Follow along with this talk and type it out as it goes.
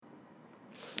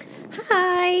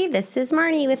Hi, this is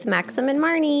Marnie with Maxim and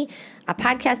Marnie, a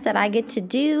podcast that I get to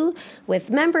do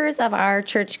with members of our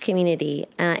church community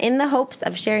in the hopes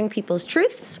of sharing people's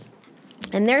truths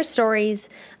and their stories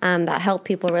that help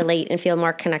people relate and feel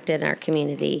more connected in our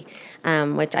community,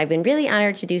 which I've been really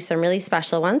honored to do some really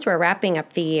special ones. We're wrapping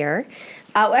up the year.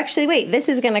 Actually, wait, this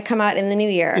is going to come out in the new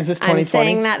year. Is this 2020? I'm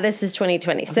saying that this is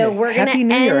 2020. Okay. So we're going to Happy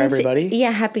New Year, everybody.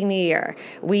 Yeah, Happy New Year.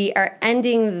 We are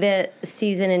ending the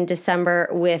season in December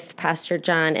with Pastor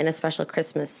John in a special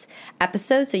Christmas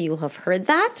episode, so you will have heard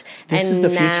that. This is the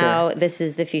future. This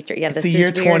is the future. Yeah, it's this the is year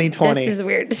weird. 2020. This is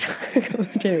weird to talk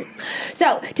about.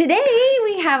 So today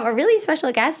we have a really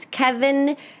special guest,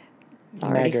 Kevin.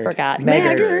 Already forgot.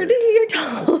 Maggard. You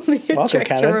told me a trick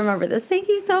to remember this. Thank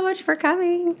you so much for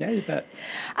coming. Yeah, you bet.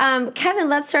 Kevin,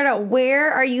 let's start out. Where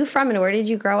are you from and where did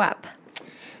you grow up?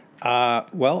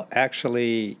 Well,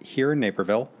 actually, here in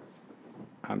Naperville.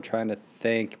 I'm trying to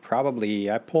think.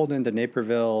 I pulled into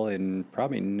Naperville in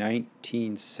probably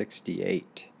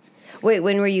 1968. Wait,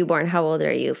 when were you born? How old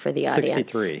are you for the audience?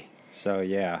 63. So,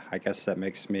 yeah, I guess that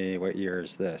makes me, what year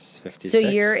is this? 56? So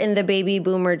you're in the baby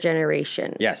boomer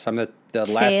generation. Yes, I'm the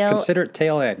last, considered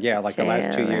tail end. Yeah, like the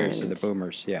last 2 years of the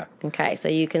boomers, yeah. Okay, so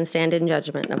you can stand in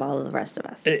judgment of all of the rest of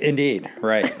us. Indeed,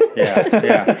 right.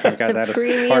 Yeah. I've got that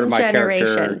as part of my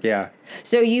character. Yeah.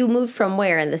 So you moved from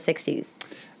where in the 60s?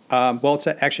 Well, it's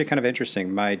actually kind of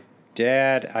interesting. My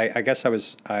dad, I guess I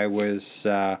was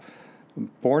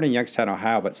born in Youngstown,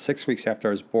 Ohio, but 6 weeks after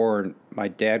I was born, my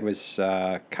dad was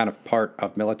kind of part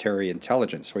of military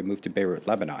intelligence, so we moved to Beirut,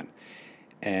 Lebanon.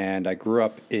 And I grew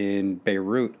up in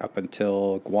Beirut up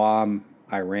until Guam,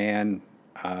 Iran,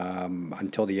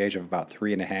 until the age of about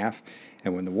 3.5.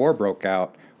 And when the war broke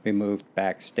out, we moved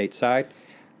back stateside.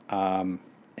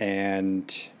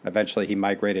 And eventually he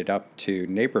migrated up to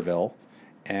Naperville.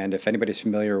 And if anybody's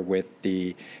familiar with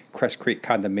the Crest Creek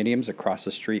condominiums across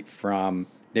the street from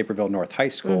Naperville North High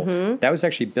School, that was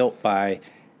actually built by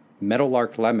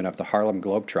Meadowlark Lemon of the Harlem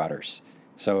Globetrotters.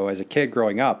 So as a kid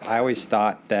growing up, I always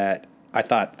thought the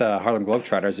Harlem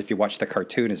Globetrotters, if you watched the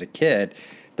cartoon as a kid,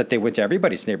 that they went to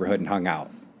everybody's neighborhood and hung out,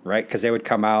 right? Because they would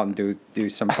come out and do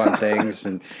some fun things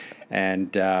and fun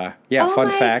fact. Oh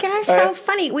my gosh, how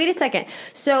funny. Wait a second.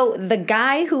 So the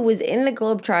guy who was in the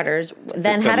Globetrotters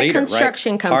then had a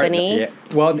construction company.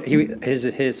 Well,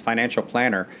 his financial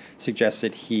planner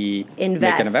suggested he make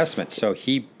an investment. So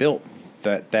he built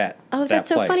that Oh, that's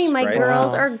so place, funny. My right?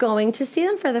 girls are going to see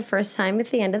them for the first time at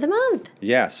the end of the month.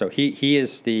 Yeah, so he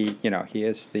is the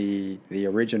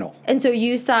original. And so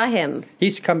you saw him.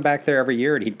 He's come back there every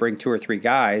year, and he'd bring 2 or 3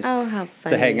 guys how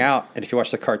funny. to hang out. And if you watch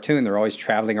the cartoon, they're always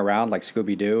traveling around like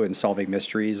Scooby-Doo and solving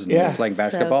mysteries and playing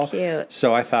basketball. So cute.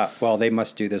 So I thought, well, they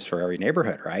must do this for every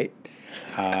neighborhood, right?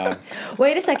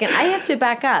 Wait a second. I have to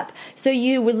back up. So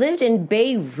you lived in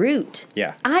Beirut.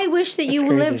 Yeah. I wish that you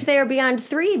lived there beyond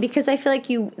 3 because I feel like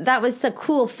that was a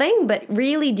cool thing. But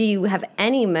really, do you have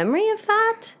any memory of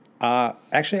that?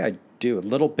 Actually, I do a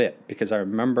little bit because I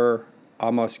remember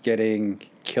almost getting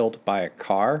killed by a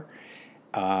car.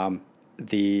 And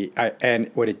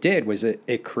what it did was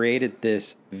it created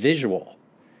this visual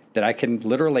that I can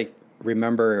literally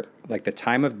remember, like the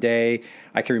time of day.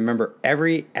 I can remember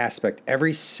every aspect,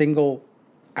 every single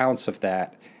ounce of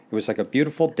that. It was like a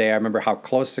beautiful day. I remember how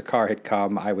close the car had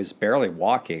come. I was barely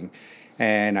walking,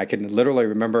 and I can literally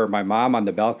remember my mom on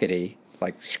the balcony,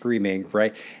 like screaming,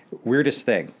 right? Weirdest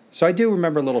thing. So I do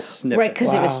remember little snippets. Right,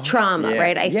 because it was trauma,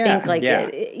 right? I think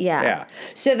Yeah.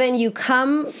 So then you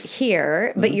come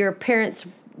here, but your parents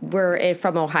were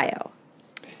from Ohio.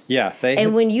 Yeah.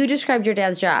 And when you described your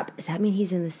dad's job, does that mean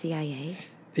he's in the CIA?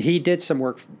 He did some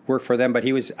work for them, but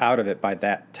he was out of it by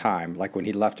that time. Like when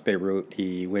he left Beirut,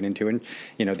 he went into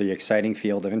the exciting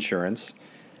field of insurance.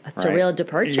 That's a real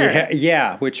departure.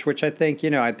 Yeah. Which I think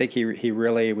he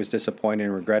really was disappointed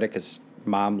and regretted because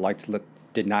Mom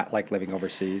did not like living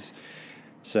overseas.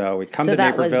 So we come to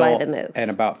Naperville, was why the move. And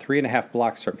about 3.5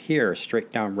 blocks from here,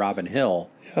 straight down Robin Hill,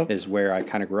 is where I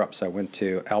kind of grew up. So I went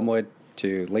to Elmwood,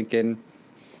 to Lincoln.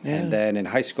 Yeah. And then in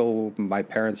high school, my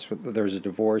parents, there was a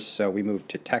divorce, so we moved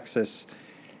to Texas,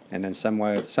 and then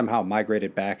somehow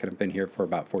migrated back, and have been here for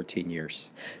about 14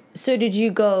 years. So did you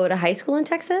go to high school in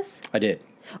Texas? I did.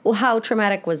 Well, how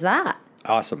traumatic was that?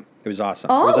 Awesome. It was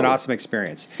awesome. Oh. It was an awesome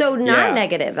experience. So not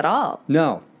negative at all?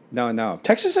 No.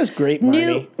 Texas is great,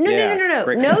 Marnie.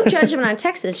 No judgment on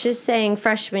Texas. Just saying,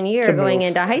 freshman year going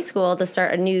into high school to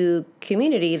start a new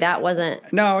community, that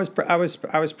wasn't. No, I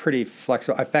was pretty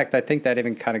flexible. In fact, I think that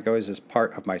even kind of goes as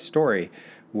part of my story.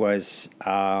 Was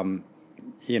and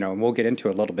we'll get into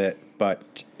it a little bit,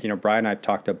 but Brian and I've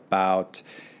talked about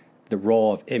the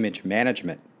role of image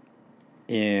management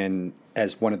in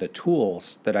as one of the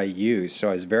tools that I use. So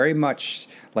I was very much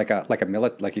like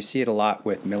you see it a lot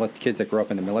with kids that grow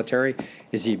up in the military,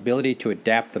 is the ability to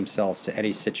adapt themselves to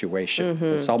any situation. Mm-hmm.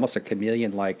 It's almost a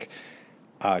chameleon-like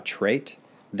trait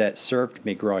that served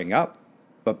me growing up,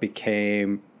 but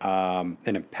became an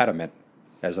impediment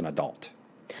as an adult.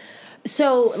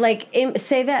 So, like,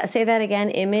 say that again.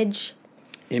 Image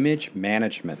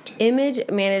management. Image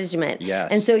management.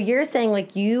 Yes. And so you're saying,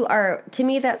 like, you are, to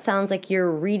me, that sounds like you're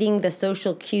reading the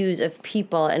social cues of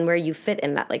people and where you fit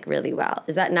in that, like, really well.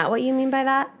 Is that not what you mean by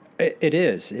that? It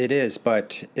is,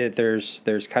 but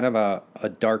there's kind of a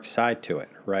dark side to it,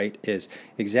 right? Is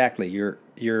exactly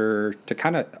you're to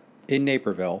kind of in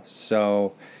Naperville.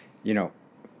 So,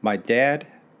 my dad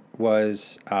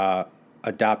was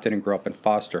adopted and grew up in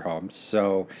foster homes,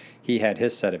 so he had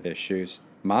his set of issues.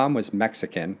 Mom was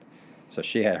Mexican, so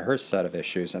she had her set of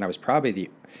issues, and I was probably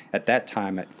at that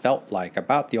time, it felt like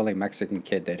about the only Mexican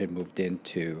kid that had moved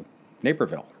into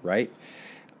Naperville, right?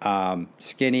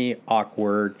 Skinny,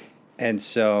 awkward, and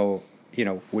so,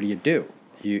 what do?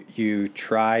 You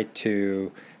try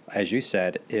to, as you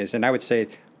said, and I would say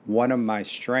one of my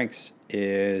strengths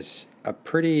is a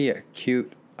pretty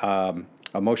acute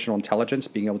emotional intelligence,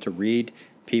 being able to read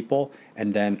people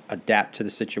and then adapt to the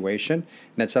situation.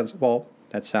 And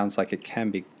that sounds like it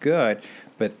can be good,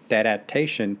 but that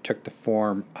adaptation took the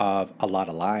form of a lot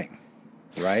of lying,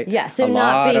 right? Yeah, so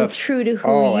not being true to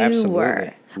who you absolutely.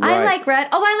 were. Right. I like red.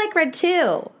 Oh, I like red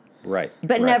too. Right.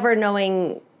 But never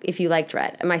knowing if you liked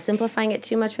red. Am I simplifying it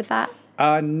too much with that?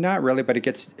 Not really, but it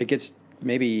gets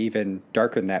maybe even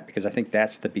darker than that, because I think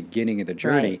that's the beginning of the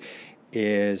journey. Right.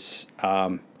 Is,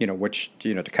 which,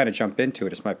 to kind of jump into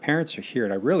it, is my parents are here,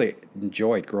 and I really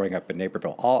enjoyed growing up in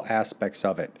Naperville, all aspects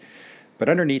of it. But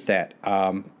underneath that,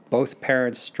 both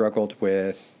parents struggled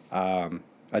with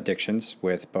addictions,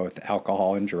 with both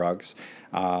alcohol and drugs.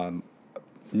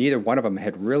 Neither one of them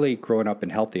had really grown up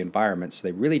in healthy environments, so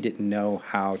they really didn't know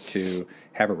how to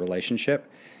have a relationship.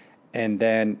 And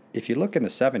then if you look in the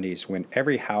 70s, when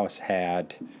every house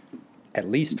had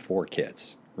at least 4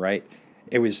 kids, right?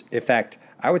 It was, in fact,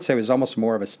 I would say it was almost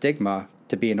more of a stigma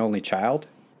to be an only child,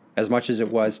 as much as it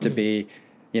was to be,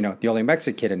 the only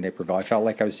Mexican kid in Naperville. I felt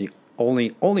like I was the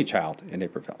only child in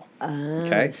Naperville.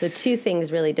 Okay, so 2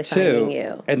 things really defining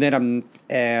you. And then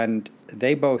and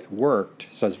they both worked,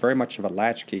 so I was very much of a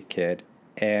latchkey kid,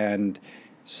 and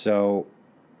so,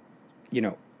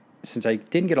 since I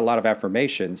didn't get a lot of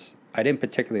affirmations, I didn't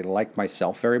particularly like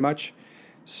myself very much.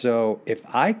 So if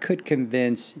I could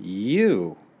convince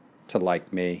you to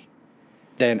like me,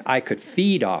 then I could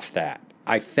feed off that.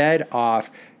 I fed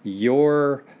off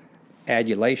your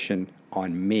adulation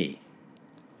on me.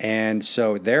 And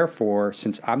so therefore,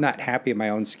 since I'm not happy in my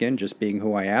own skin just being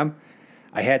who I am,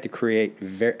 I had to create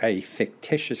a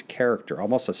fictitious character,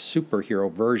 almost a superhero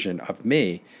version of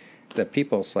me, that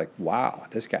people's like, wow,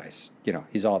 this guy's,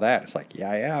 he's all that. It's like,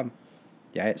 yeah, I am.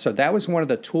 Yeah. So that was one of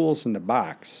the tools in the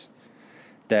box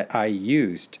that I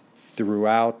used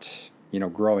throughout,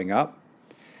 growing up,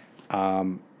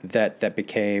 that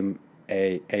became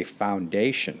a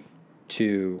foundation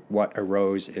to what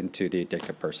arose into the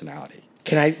addictive personality.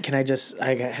 I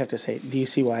have to say, do you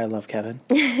see why I love Kevin?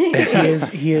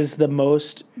 He is the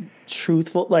most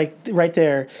truthful, like right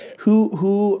there,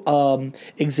 who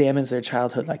examines their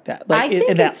childhood like that, like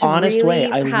in that honest really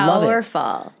way. I powerful.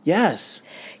 love it. Yes.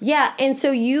 Yeah, and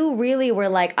so you really were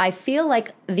like, I feel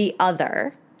like the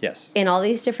other. Yes. In all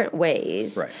these different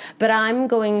ways. Right. But I'm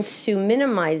going to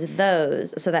minimize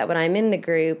those so that when I'm in the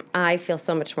group, I feel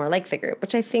so much more like the group,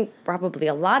 which I think probably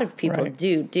a lot of people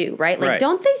do, right? Like,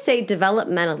 don't they say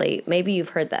developmentally, maybe you've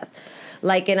heard this,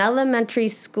 like in elementary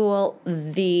school,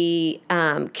 the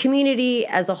community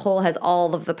as a whole has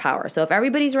all of the power. So if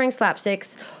everybody's wearing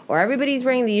slapsticks or everybody's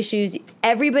wearing these shoes,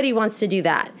 everybody wants to do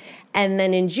that. And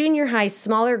then in junior high,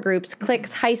 smaller groups,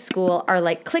 cliques, high school,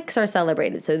 cliques are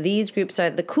celebrated. So these groups are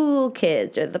the cool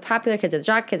kids or the popular kids or the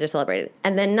jock kids are celebrated.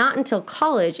 And then not until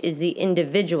college is the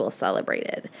individual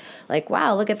celebrated. Like,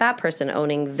 wow, look at that person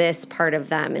owning this part of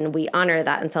them. And we honor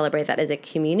that and celebrate that as a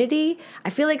community. I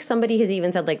feel like somebody has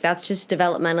even said, like, that's just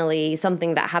developmentally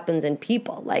something that happens in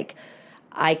people. Like,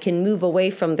 I can move away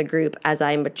from the group as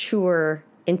I mature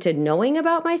into knowing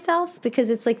about myself. Because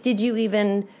it's like, did you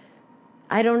even...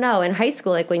 I don't know. In high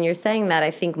school, like when you're saying that,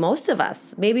 I think most of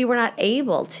us, maybe we're not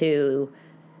able to,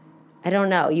 I don't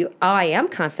know. I am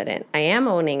confident. I am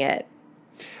owning it.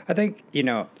 I think,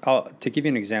 to give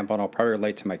you an example, and I'll probably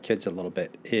relate to my kids a little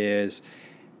bit, is,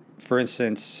 for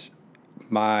instance,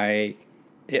 and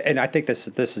I think this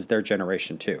is their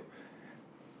generation too.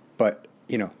 But,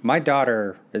 my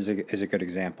daughter is a good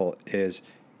example, is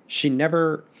she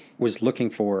never was looking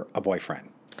for a boyfriend,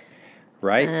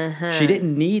 right? She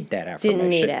didn't need that affirmation. Didn't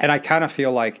need it. And I kind of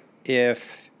feel like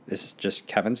if, this is just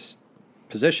Kevin's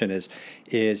position,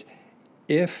 is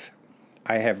if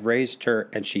I have raised her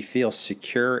and she feels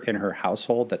secure in her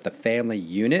household, that the family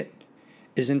unit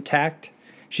is intact,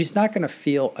 she's not going to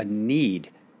feel a need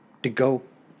to go,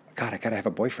 God, I got to have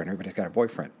a boyfriend. Everybody's got a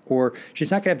boyfriend. Or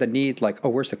she's not going to have the need like, oh,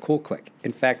 where's the cool clique?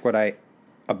 In fact, what I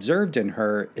observed in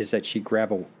her is that she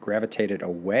gravitated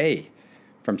away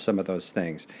from some of those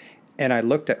things. And I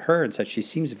looked at her and said, she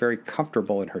seems very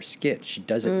comfortable in her skin. She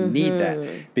doesn't need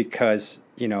that because,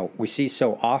 we see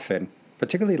so often,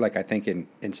 particularly like I think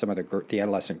in some of the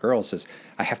adolescent girls, is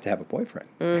I have to have a boyfriend.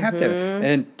 I have to.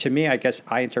 And to me, I guess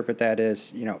I interpret that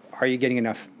as, are you getting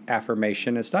enough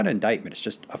affirmation? It's not an indictment. It's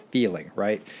just a feeling,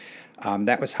 right?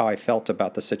 That was how I felt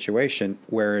about the situation.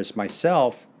 Whereas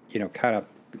myself, kind of,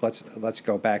 let's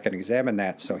go back and examine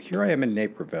that. So here I am in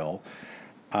Naperville,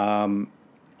 and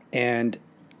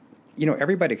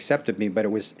everybody accepted me, but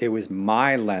it was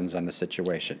my lens on the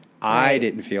situation. Right. I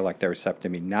didn't feel like they were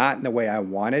accepting me, not in the way I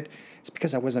wanted. It's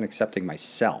because I wasn't accepting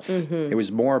myself. It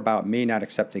was more about me not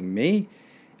accepting me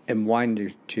and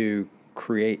wanting to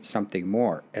create something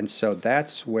more. And so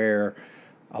that's where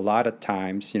a lot of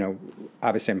times,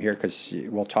 obviously I'm here because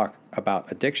we'll talk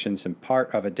about addictions, and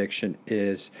part of addiction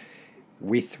is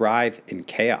we thrive in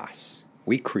chaos.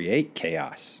 We create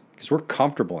chaos because we're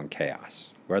comfortable in chaos,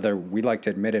 whether we like to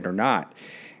admit it or not.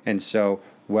 And so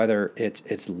whether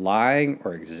it's lying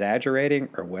or exaggerating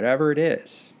or whatever it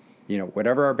is,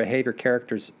 whatever our behavior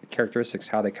characteristics,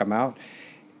 how they come out,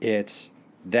 it's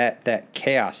that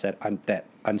chaos, that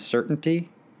uncertainty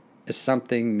is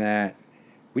something that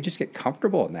we just get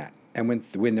comfortable in that. And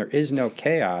when there is no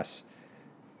chaos,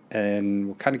 and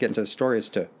we'll kind of get into the story as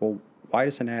to, well, why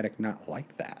does an addict not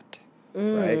like that,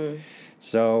 right?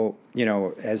 So,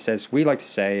 as we like to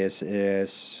say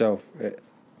is so,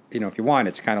 if you want,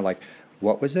 it's kind of like,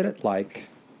 what was it like,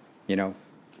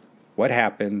 what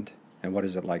happened, and what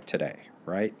is it like today,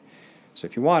 right? So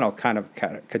if you want, I'll kind of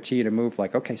continue to move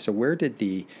like, okay, so where did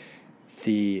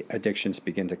the addictions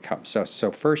begin to come?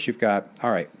 So first you've got,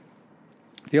 all right,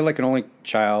 feel like an only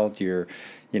child, you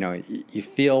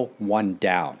feel one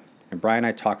down. And Brian and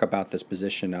I talk about this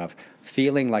position of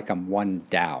feeling like I'm one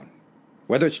down.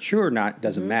 Whether it's true or not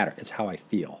doesn't matter. It's how I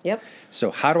feel. Yep.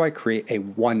 So how do I create a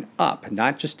one up,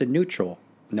 not just a neutral?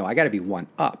 No, I got to be one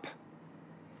up.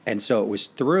 And so it was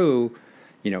through,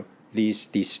 these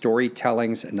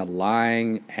storytellings and the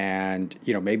lying and,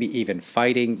 maybe even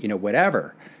fighting,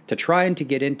 whatever, to try and to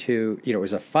get into, it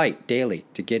was a fight daily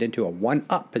to get into a one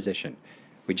up position.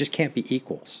 We just can't be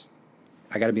equals.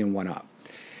 I got to be in one up.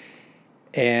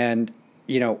 And,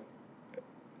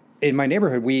 in my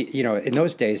neighborhood, we, in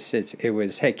those days, it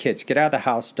was, hey, kids, get out of the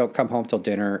house, don't come home till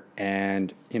dinner.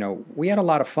 And, we had a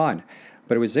lot of fun.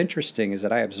 But it was interesting is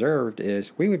that I observed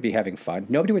is we would be having fun.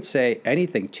 Nobody would say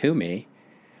anything to me.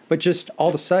 But just all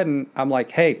of a sudden, I'm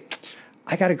like, hey,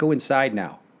 I got to go inside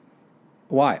now.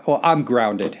 Why? Well, I'm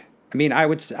grounded. I mean, I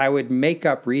would make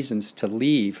up reasons to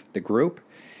leave the group.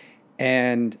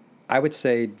 And I would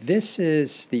say this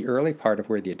is the early part of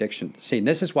where the addiction,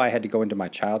 this is why I had to go into my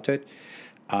childhood,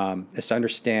 is to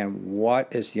understand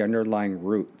what is the underlying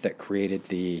root that created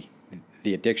the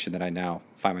addiction that I now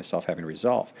find myself having to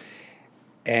resolve.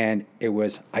 And it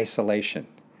was isolation.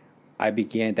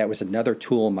 That was another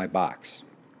tool in my box.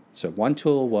 So one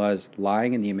tool was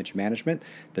lying in the image management.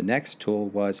 The next tool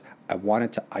was I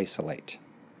wanted to isolate.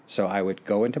 So I would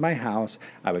go into my house,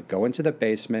 I would go into the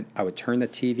basement, I would turn the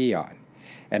TV on.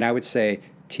 And I would say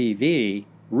TV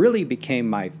really became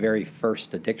my very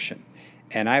first addiction.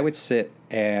 And I would sit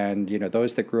and,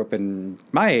 those that grew up in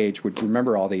my age would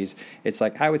remember all these. It's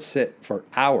like I would sit for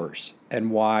hours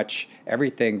and watch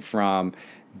everything from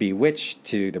Bewitched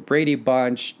to the Brady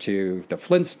Bunch to the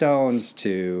Flintstones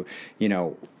to,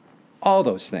 all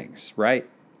those things, right?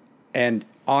 And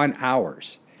on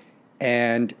hours.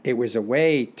 And it was a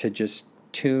way to just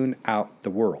tune out the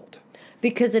world.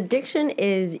 Because addiction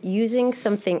is using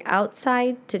something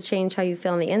outside to change how you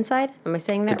feel on the inside. Am I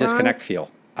saying that wrong? To disconnect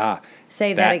feel.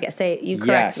 Say that again. You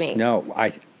correct me. No,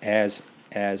 as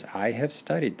I have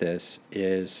studied this,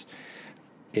 it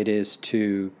is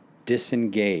to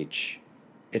disengage.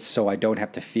 It's so I don't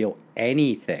have to feel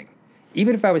anything.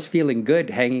 Even if I was feeling good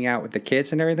hanging out with the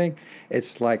kids and everything,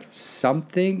 it's like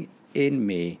something in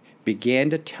me began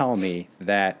to tell me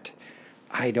that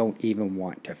I don't even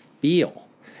want to feel.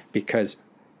 Because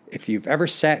if you've ever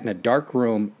sat in a dark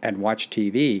room and watched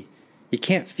TV, you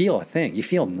can't feel a thing. You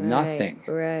feel nothing.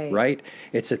 Right?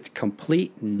 It's a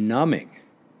complete numbing.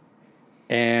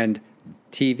 And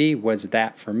TV was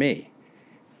that for me.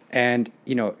 And,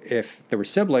 you know, if there were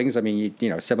siblings, I mean, you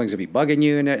know, siblings would be bugging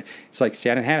you. And it's like, see,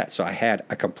 I didn't have it. So I had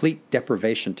a complete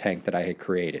deprivation tank that I had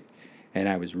created. And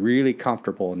I was really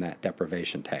comfortable in that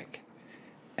deprivation tank.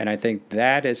 And I think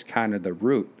that is kind of the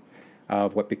root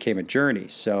of what became a journey.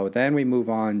 So then we move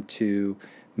on to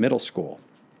middle school.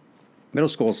 Middle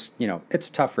school's, you know, it's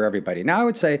tough for everybody. Now I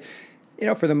would say, you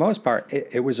know, for the most part,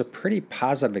 it was a pretty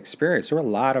positive experience. There were a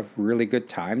lot of really good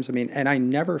times. I mean, and I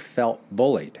never felt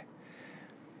bullied.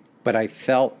 But I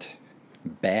felt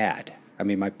bad. I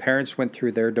mean, my parents went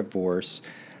through their divorce,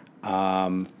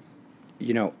 you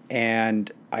know,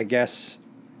 and I guess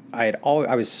I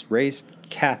was raised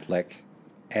Catholic,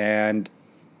 and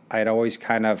I'd always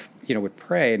kind of, you know, would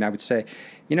pray, and I would say,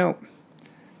 you know,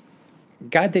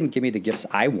 God didn't give me the gifts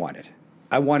I wanted.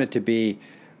 I wanted to be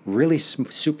really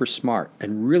super smart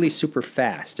and really super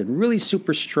fast and really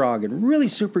super strong and really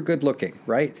super good looking,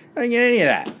 right? I didn't get any of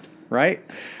that. Right?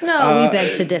 No, we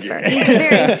beg to differ. He's a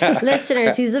very,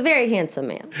 listeners, he's a very handsome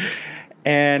man.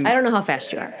 And I don't know how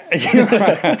fast you are.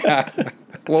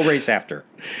 We'll race after.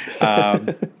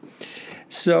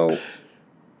 So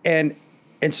it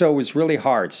was really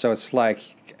hard. So it's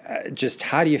like, just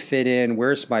how do you fit in?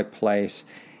 Where's my place?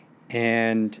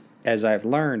 And as I've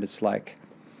learned, it's like,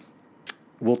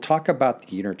 we'll talk about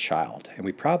the inner child. And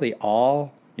we probably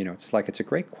all, you know, it's like, it's a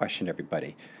great question,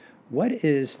 everybody. What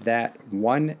is that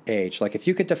one age? Like if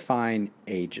you could define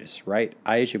ages, right?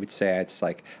 I usually would say it's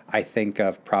like, I think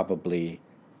of probably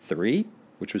 3,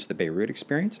 which was the Beirut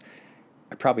experience.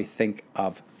 I probably think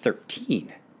of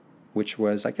 13, which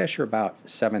was, I guess you're about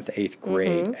 7th, 8th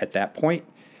grade at that point,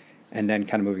 and then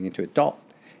kind of moving into adult.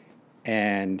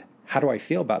 And how do I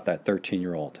feel about that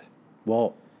 13-year-old?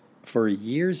 Well, for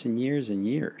years and years and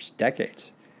years,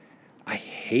 decades, I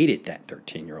hated that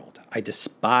 13-year-old. I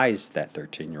despised that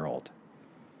 13-year-old.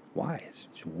 Why? He's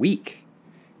weak.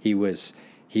 He was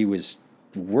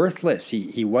worthless.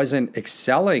 He wasn't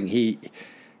excelling.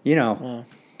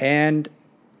 And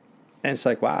it's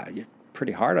like, wow, you're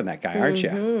pretty hard on that guy, aren't you?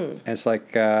 And it's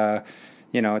like,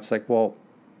 it's like, well,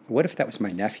 what if that was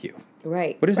my nephew?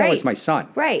 Right. What if that was my son?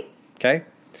 Right. Okay.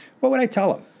 What would I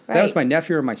tell him? If that was my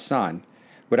nephew or my son,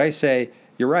 would I say,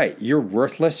 you're right, you're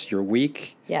worthless, you're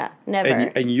weak. Yeah, never.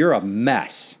 And you're a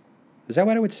mess. Is that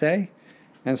what I would say?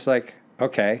 And it's like,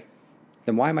 okay,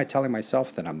 then why am I telling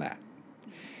myself that I'm that?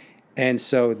 And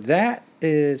so that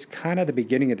is kind of the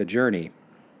beginning of the journey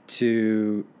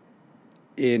in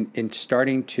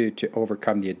starting to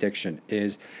overcome the addiction.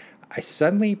 Is I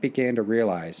suddenly began to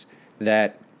realize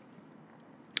that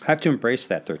I have to embrace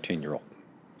that 13-year-old,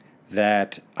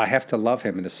 that I have to love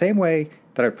him in the same way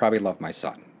that I would probably love my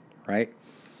son, right?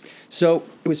 So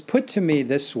it was put to me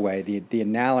this way, the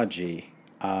analogy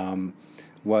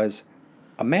was,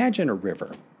 imagine a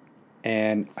river,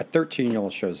 and a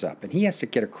 13-year-old shows up, and he has to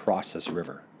get across this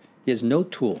river. He has no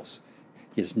tools.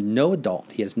 He has no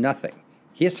adult. He has nothing.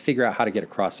 He has to figure out how to get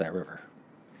across that river.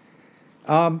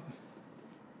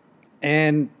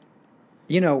 And,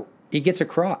 he gets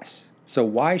across. So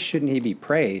why shouldn't he be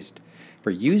praised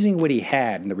for using what he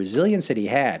had and the resilience that he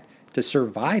had to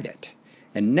survive it?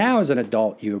 And now as an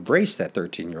adult, you embrace that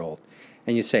 13-year-old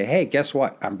and you say, hey, guess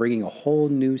what? I'm bringing a whole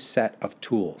new set of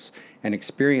tools and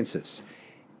experiences.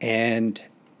 And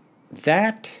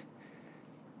that,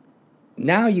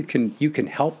 now you can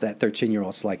help that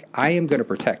 13-year-old. It's like, I am going to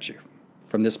protect you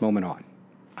from this moment on.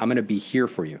 I'm going to be here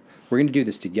for you. We're going to do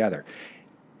this together.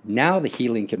 Now the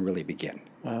healing can really begin.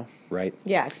 Wow. Right?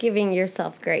 Yeah, giving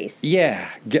yourself grace. Yeah.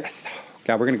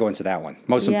 God, we're going to go into that one.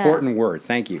 Most important word.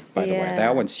 Thank you, by the way.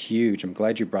 That one's huge. I'm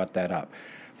glad you brought that up.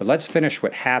 But let's finish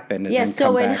what happened. And then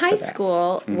so come in back high to that.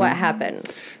 school, what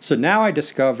happened? So now I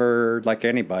discovered, like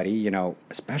anybody,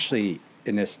 especially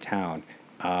in this town,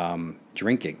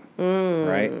 drinking,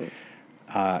 right?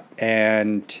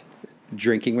 And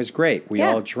drinking was great. We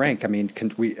all drank. I mean,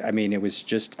 it was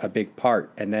just a big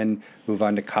part. And then move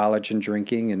on to college and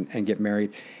drinking and get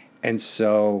married. And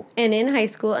so... And in high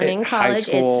school and in college,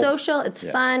 it's social, it's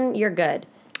fun, you're good.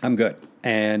 I'm good.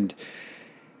 And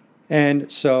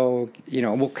so,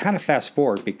 we'll kind of fast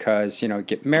forward because,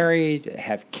 get married,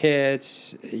 have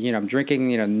kids, I'm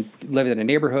drinking, living in a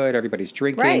neighborhood, everybody's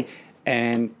drinking. Right.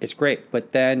 And it's great.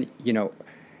 But then,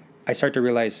 I start to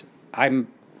realize I'm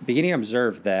beginning to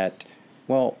observe that,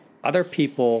 other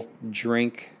people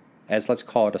drink as, let's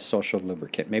call it, a social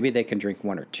lubricant. Maybe they can drink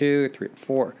 1 or 2, 3 or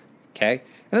 4, okay?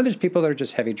 And then there's people that are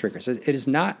just heavy drinkers. It is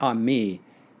not on me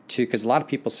because a lot of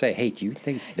people say, hey, do you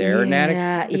think they're an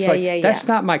addict? It's that's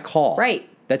not my call. Right.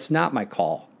 That's not my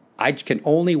call. I can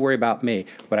only worry about me.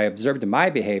 What I observed in my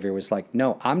behavior was like,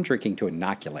 no, I'm drinking to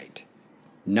inoculate,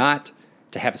 not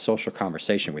to have a social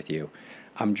conversation with you.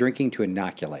 I'm drinking to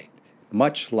inoculate.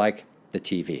 much like the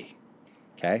TV.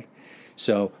 Okay?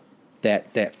 So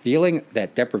that feeling,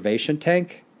 that deprivation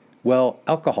tank, well,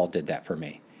 alcohol did that for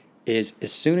me. Is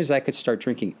as soon as I could start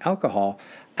drinking alcohol,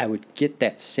 I would get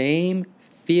that same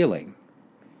feeling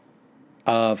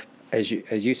of, as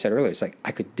you said earlier, it's like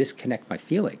I could disconnect my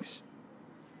feelings.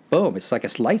 Boom, it's like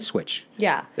a light switch.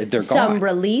 Yeah. They're some gone.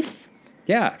 Relief.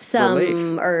 Yeah. Some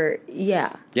relief.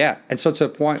 Yeah. Yeah. And so to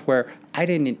the point where I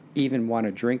didn't even want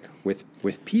to drink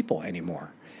with people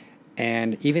anymore.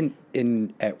 And even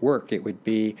at work, it would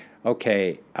be,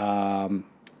 okay, I'm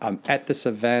at this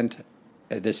event,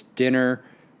 this dinner.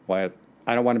 Well,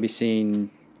 I don't want to be seen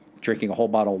drinking a whole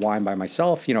bottle of wine by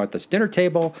myself, at this dinner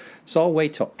table. So I'll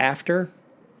wait till after,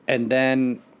 and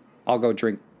then I'll go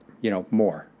drink,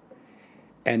 more.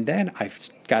 And then I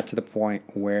got to the point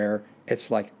where it's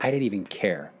like I didn't even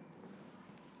care.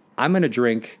 I'm going to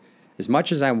drink as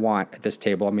much as I want at this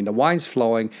table. I mean, the wine's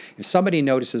flowing. If somebody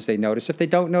notices, they notice. If they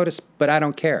don't notice, but I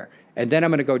don't care. And then I'm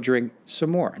going to go drink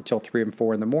some more until 3 and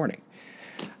 4 in the morning.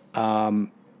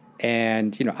 And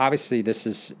obviously this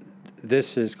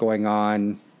is going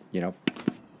on. In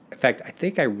fact, I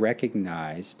think I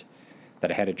recognized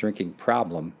that I had a drinking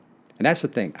problem, and that's the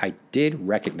thing. I did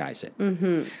recognize it.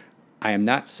 Mm-hmm. I am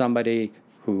not somebody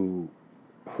who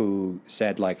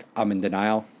said, like, I'm in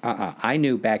denial. I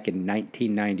knew back in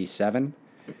 1997.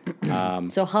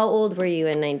 So how old were you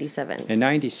in 97? In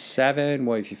 97,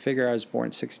 well, if you figure I was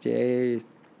born 68,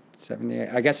 78,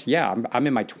 I guess, yeah, I'm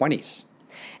in my 20s.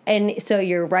 And so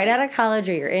you're right out of college,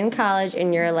 or you're in college,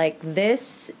 and you're like,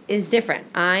 this is different.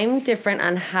 I'm different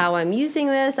on how I'm using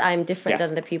this. I'm different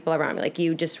than the people around me. Like,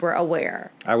 you just were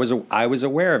aware. I was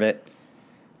aware of it,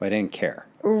 but I didn't care.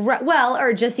 Right, well,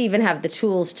 or just even have the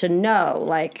tools to know,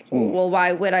 like, well,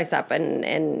 why would I stop?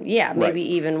 And yeah, maybe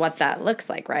even what that looks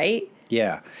like, right?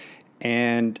 Yeah.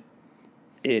 And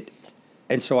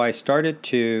so I started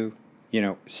to,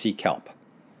 seek help,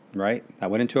 right? I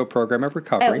went into a program of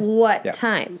recovery. At what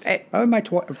time? In my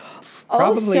so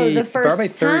probably the first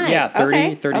 30, time. Yeah,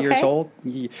 30 Okay. years old.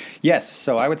 Yes.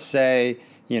 So I would say,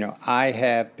 I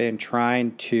have been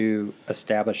trying to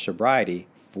establish sobriety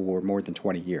for more than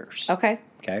 20 years. Okay.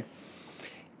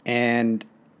 And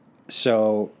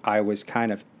so I was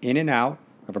kind of in and out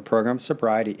of a program of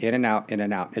sobriety, in and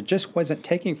out. It just wasn't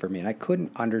taking for me, and I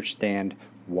couldn't understand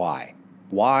why.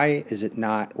 Why is it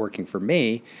not working for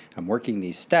me? I'm working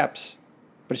these steps,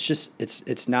 but it's just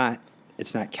it's not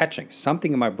catching.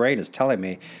 Something in my brain is telling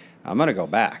me I'm going to go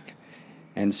back.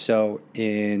 And so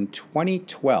in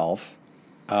 2012,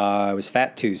 it was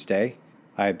Fat Tuesday.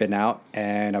 I had been out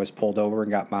and I was pulled over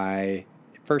and got my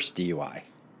first DUI.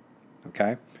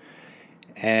 Okay.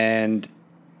 And,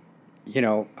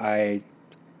 they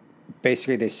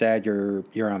said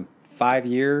you're on 5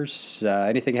 years.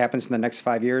 Anything happens in the next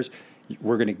 5 years,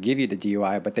 we're going to give you the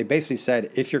DUI. But they basically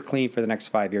said, if you're clean for the next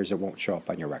 5 years, it won't show up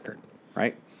on your record.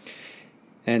 Right.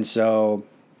 And so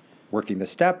working the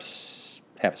steps,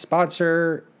 have a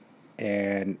sponsor,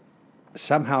 and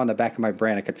somehow in the back of my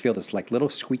brain, I could feel this like little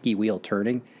squeaky wheel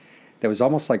turning that was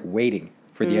almost like waiting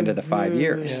for the end of the 5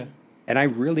 years. Yeah. And I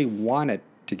really wanted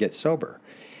to get sober.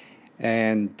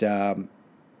 And, a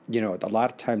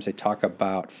lot of times they talk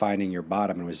about finding your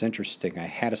bottom. And it was interesting. I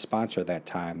had a sponsor at that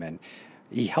time, and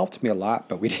he helped me a lot,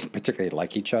 but we didn't particularly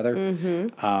like each other.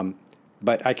 Mm-hmm.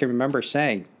 But I can remember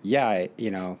saying,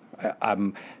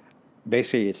 I'm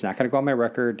basically, it's not going to go on my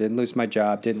record, didn't lose my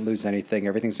job, didn't lose anything,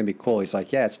 everything's going to be cool. He's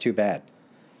like, yeah, it's too bad.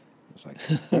 I was like,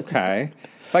 okay.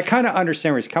 But I kind of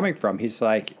understand where he's coming from. He's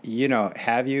like,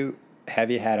 have you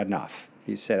had enough?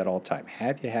 He said it all the time.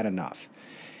 Have you had enough?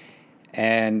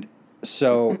 And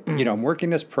so, I'm working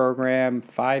this program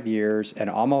 5 years, and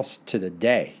almost to the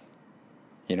day,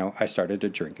 I started to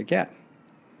drink again.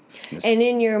 And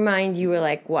in your mind, you were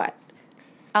like, what?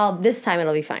 This time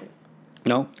it'll be fine.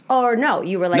 No. Or no,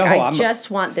 you were like, I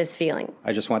just want this feeling.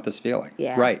 I just want this feeling.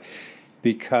 Yeah. Right.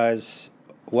 Because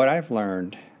what I've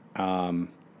learned,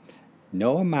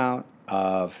 no amount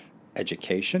of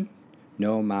education,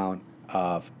 no amount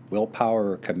of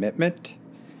willpower or commitment,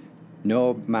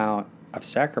 no amount of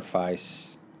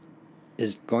sacrifice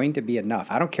is going to be enough.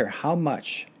 I don't care how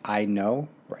much I know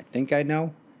or I think I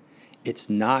know, it's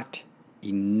not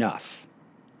enough.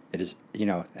 It is,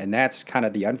 and that's kind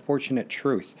of the unfortunate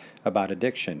truth about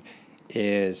addiction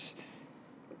is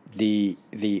the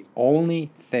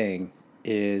only thing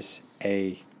is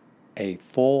a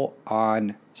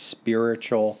full-on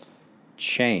spiritual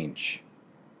change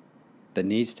that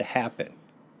needs to happen.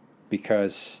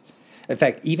 Because, in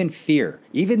fact, even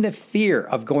the fear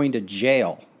of going to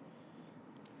jail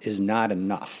is not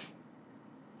enough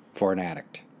for an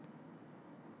addict.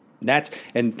 That's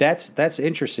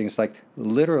interesting. It's like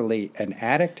literally an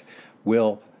addict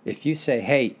will, if you say,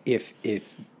 hey, if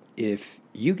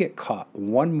you get caught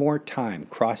one more time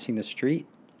crossing the street,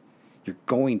 you're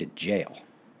going to jail.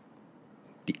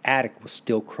 The addict will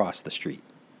still cross the street.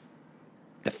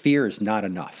 The fear is not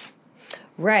enough.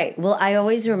 Right. Well, I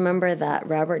always remember that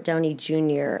Robert Downey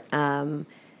Jr.,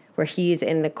 where he's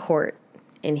in the court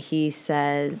and he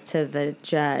says to the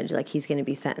judge, like he's going to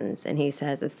be sentenced, and he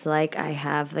says, it's like I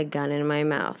have the gun in my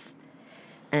mouth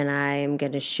and I'm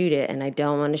going to shoot it, and I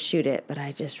don't want to shoot it, but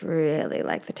I just really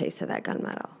like the taste of that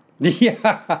gunmetal.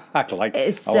 Yeah. I like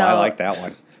that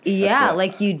one. Yeah,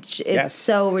 like it's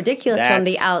so ridiculous from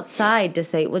the outside to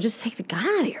say, well, just take the gun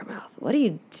out of your mouth. What are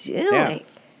you doing? Yeah.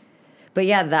 But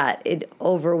yeah, that it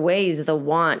overweighs the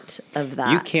want of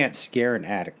that. You can't scare an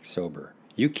addict sober.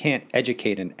 You can't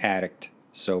educate an addict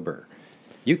sober.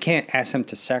 You can't ask them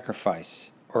to sacrifice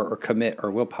or commit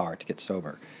or willpower to get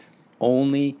sober.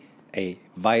 Only a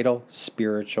vital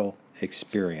spiritual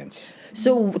experience.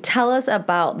 So tell us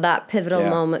about that pivotal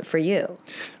moment for you.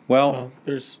 Well,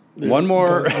 there's one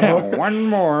more. One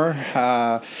more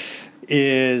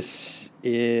is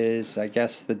I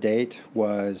guess the date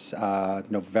was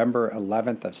November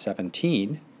 11th of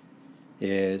 17.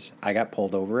 Is I got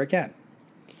pulled over again,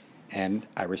 and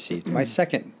I received my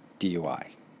second DUI,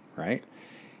 right?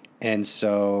 And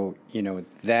so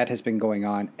that has been going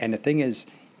on, and the thing is,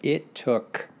 it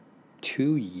took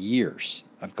 2 years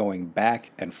of going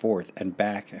back and forth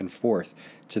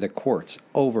to the courts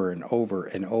over and over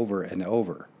and over and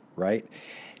over, right?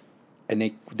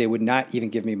 And they would not even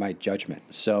give me my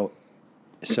judgment. So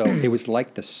it was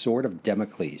like the sword of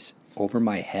Damocles over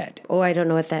my head. Oh, I don't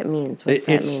know what that means. What's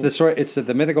that mean? The sword. It's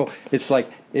the mythical. It's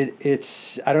like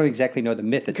it's. I don't exactly know the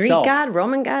myth itself. Greek god,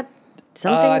 Roman god,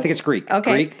 something. I think it's Greek.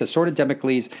 Okay. Greek. The sword of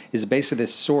Damocles is basically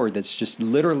this sword that's just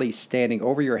literally standing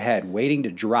over your head, waiting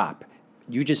to drop.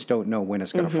 You just don't know when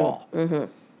it's going to fall. Mm-hmm.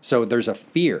 So there's a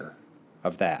fear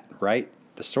of that, right?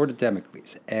 The sword of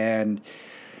Damocles, and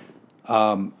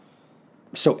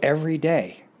so every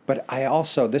day. But I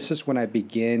also, this is when I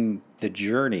begin the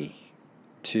journey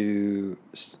to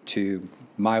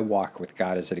my walk with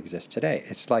God as it exists today.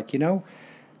 It's like,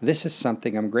 this is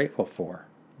something I'm grateful for,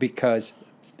 because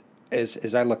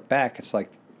as I look back, it's like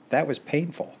that was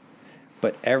painful.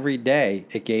 But every day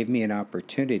it gave me an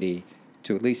opportunity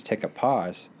to at least take a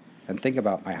pause and think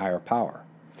about my higher power.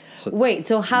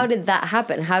 So how did that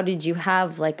happen? How did you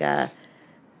have like a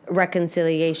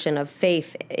reconciliation of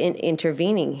faith in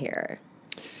intervening here?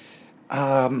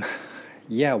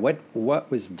 Yeah, what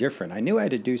was different? I knew I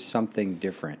had to do something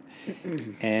different.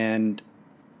 And,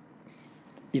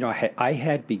 I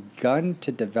had begun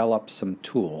to develop some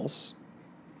tools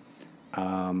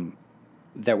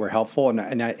that were helpful.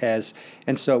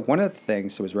 And so one of the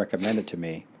things that was recommended to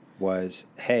me was,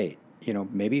 hey,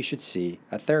 maybe you should see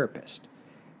a therapist.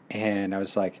 And I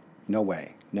was like, no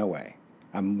way.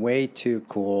 I'm way too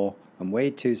cool. I'm way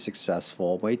too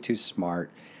successful, way too smart.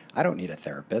 I don't need a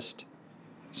therapist.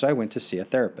 So I went to see a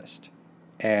therapist,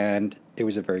 and it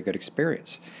was a very good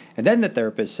experience. And then the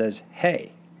therapist says,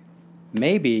 hey,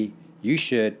 maybe you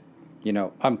should,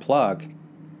 unplug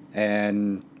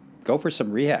and go for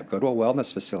some rehab, go to a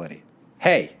wellness facility.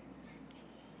 Hey,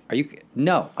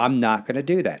 no, I'm not going to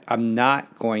do that. I'm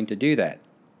not going to do that.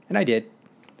 And I did.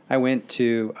 I went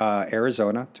to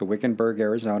Arizona, to Wickenburg,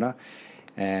 Arizona,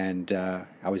 and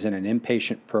I was in an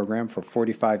inpatient program for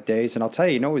 45 days. And I'll tell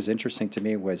you, what was interesting to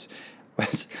me was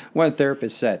one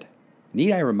therapist said,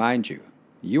 need I remind you,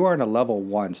 you are in a level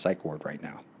 1 psych ward right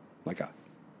now. I'm like,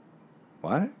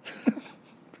 what?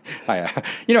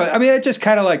 It just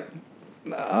kind of like,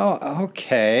 oh,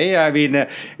 okay.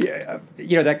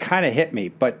 That kind of hit me.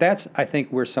 But that's, I think,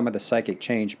 where some of the psychic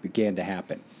change began to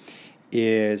happen.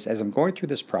 Is as I'm going through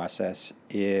this process,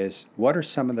 is what are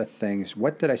some of the things,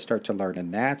 what did I start to learn?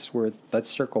 And that's where, let's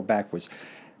circle back, was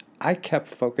I kept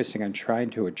focusing on trying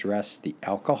to address the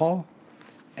alcohol,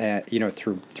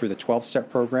 through the 12-step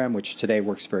program, which today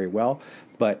works very well.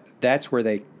 But that's where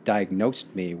they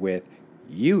diagnosed me with,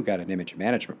 you got an image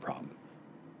management problem,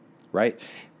 right?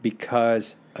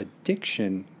 Because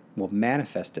addiction will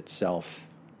remanifest itself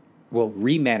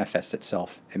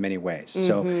in many ways. Mm-hmm.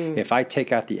 So if I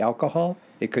take out the alcohol,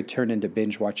 it could turn into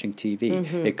binge watching TV.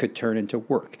 Mm-hmm. It could turn into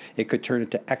work. It could turn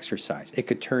into exercise. It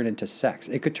could turn into sex.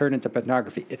 It could turn into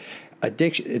pornography.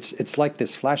 Addiction, it's like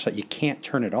this flashlight. You can't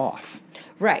turn it off.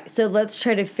 Right. So let's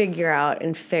try to figure out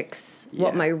and fix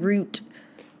what my root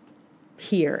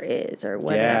here is or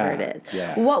whatever it is.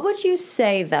 Yeah. What would you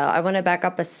say, though? I want to back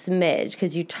up a smidge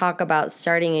because you talk about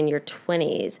starting in your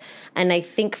 20s. And I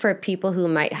think for people who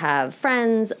might have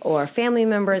friends or family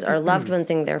members or loved ones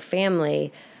in their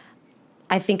family,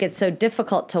 I think it's so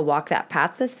difficult to walk that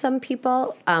path with some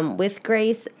people with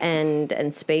grace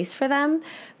and space for them.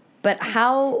 But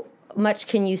how much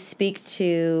can you speak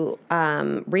to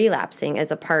relapsing as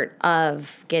a part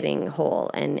of getting whole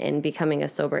and becoming a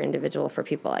sober individual for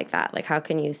people like that? Like, how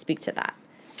can you speak to that?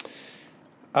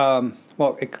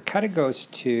 Well, it kind of goes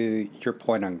to your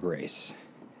point on grace.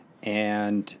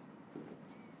 And,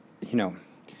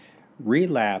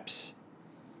 relapse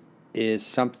is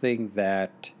something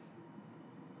that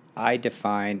I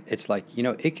define, it's like,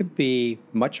 it could be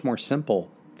much more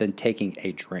simple than taking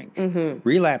a drink.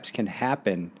 Relapse can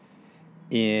happen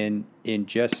in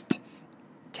just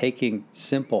taking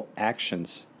simple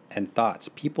actions and thoughts,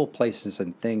 people, places,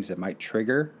 and things that might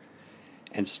trigger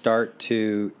and start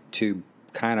to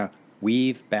kind of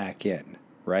weave back in,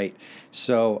 right?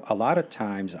 So a lot of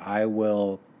times I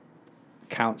will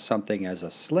count something as a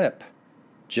slip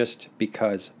just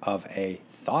because of a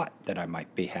thought that I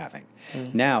might be having.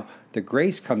 Now, the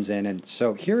grace comes in, and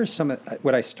so here is some of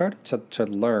what I started to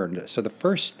learn. So the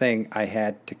first thing I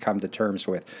had to come to terms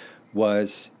with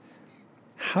was,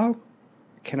 how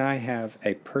can I have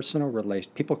a personal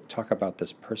relation? People talk about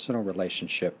this personal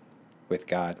relationship with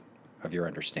God of your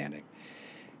understanding.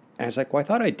 And I was like, well, I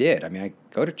thought I did. I mean, I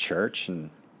go to church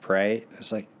and pray. I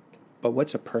was like, but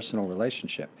what's a personal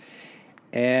relationship?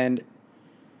 And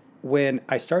when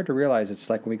I started to realize, it's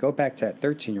like when we go back to that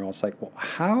 13-year-old, it's like, well,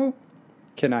 how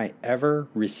can I ever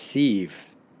receive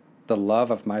the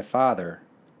love of my Father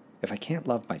if I can't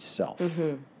love myself?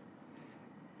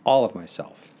 All of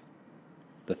myself,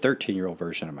 the 13-year-old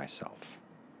version of myself.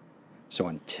 So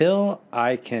until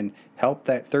I can help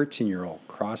that 13-year-old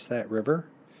cross that river,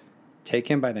 take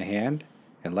him by the hand,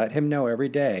 and let him know every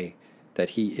day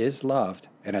that he is loved,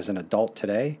 and as an adult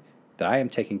today, that I am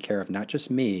taking care of not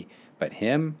just me, but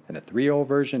him and the 3-year-old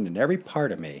version and every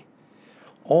part of me,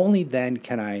 only then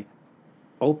can I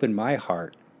open my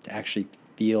heart to actually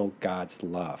feel God's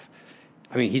love.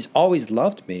 I mean, he's always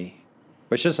loved me,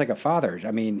 but it's just like a father.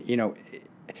 I mean,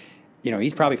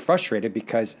 he's probably frustrated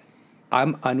because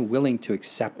I'm unwilling to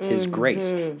accept his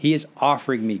grace. He is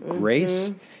offering me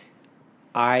grace.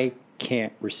 I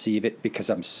can't receive it because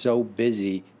I'm so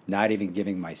busy not even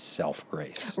giving myself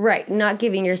grace. Right, not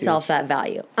giving yourself that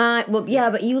value. But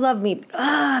you love me.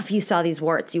 If you saw these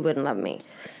warts, you wouldn't love me.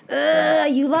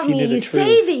 You love me. You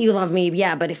say that you love me.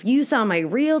 Yeah, but if you saw my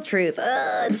real truth,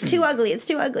 it's too ugly. It's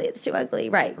too ugly. It's too ugly.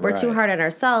 Right. We're too hard on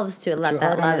ourselves to let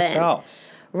that love in.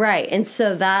 Right. And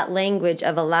so that language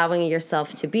of allowing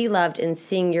yourself to be loved and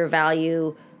seeing your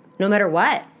value no matter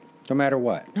what. No matter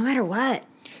what. No matter what.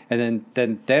 And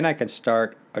then I can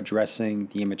start addressing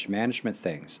the image management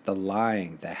things, the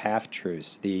lying, the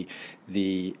half-truths, the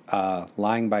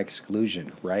lying by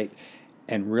exclusion, right?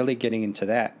 And really getting into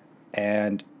that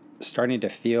and starting to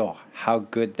feel how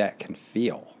good that can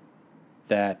feel.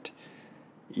 That,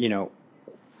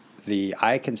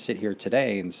 I can sit here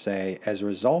today and say, as a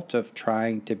result of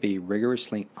trying to be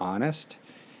rigorously honest,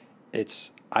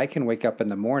 I can wake up in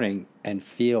the morning and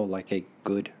feel like a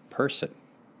good person,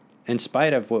 in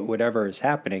spite of whatever is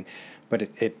happening. But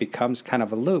it becomes kind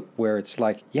of a loop where it's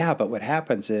like, yeah, but what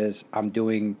happens is I'm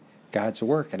doing God's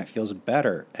work and it feels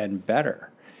better and better.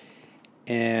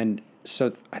 And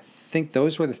so I think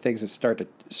those were the things that started.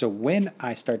 So when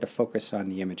I started to focus on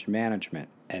the image management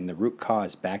and the root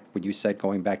cause, back when you said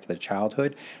going back to the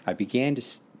childhood, I began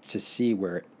to see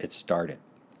where it started.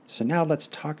 So now let's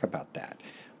talk about that.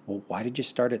 Well, why did you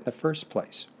start it in the first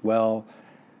place? Well,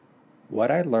 what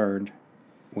I learned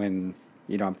when,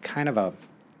 I'm kind of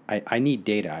I need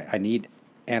data. I need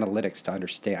analytics to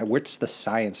understand what's the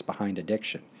science behind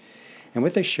addiction. And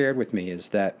what they shared with me is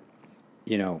that,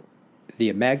 the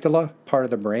amygdala part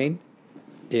of the brain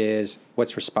is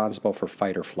what's responsible for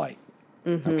fight or flight.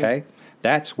 Okay?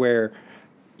 That's where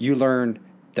you learn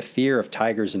the fear of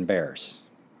tigers and bears.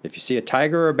 If you see a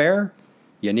tiger or a bear,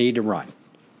 you need to run.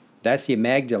 That's the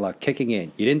amygdala kicking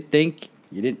in. You didn't think,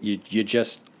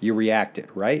 you reacted,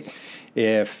 right?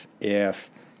 If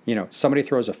somebody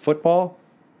throws a football,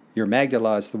 your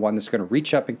amygdala is the one that's going to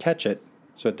reach up and catch it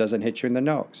so it doesn't hit you in the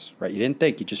nose, right? You didn't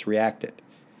think, you just reacted.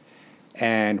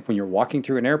 And when you're walking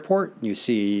through an airport and you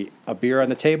see a beer on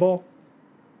the table,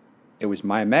 it was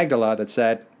my amygdala that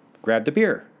said, grab the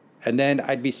beer. And then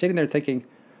I'd be sitting there thinking,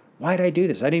 why did I do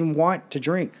this? I didn't even want to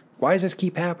drink. Why does this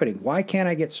keep happening? Why can't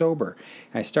I get sober?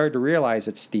 And I started to realize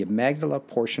it's the amygdala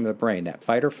portion of the brain, that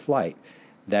fight or flight,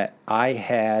 that I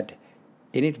had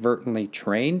inadvertently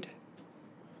trained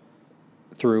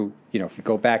through, if you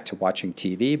go back to watching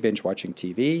TV, binge watching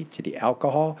TV, to the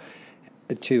alcohol,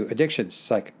 to addictions,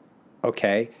 it's like,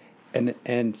 okay.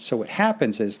 And so what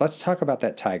happens is, let's talk about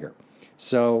that tiger.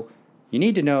 So you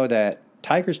need to know that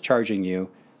tiger's charging you.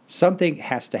 Something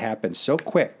has to happen so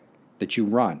quick that you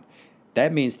run.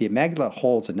 That means the amygdala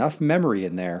holds enough memory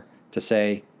in there to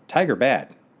say, tiger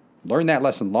bad. Learned that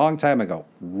lesson long time ago.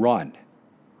 Run,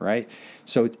 right?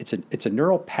 So it's a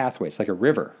neural pathway. It's like a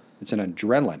river. It's an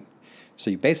adrenaline. So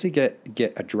you basically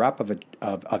get a drop of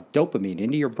dopamine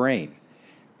into your brain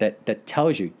that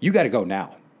tells you, you got to go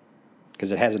now.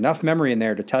 Because it has enough memory in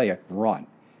there to tell you, run.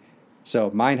 So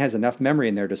mine has enough memory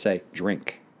in there to say,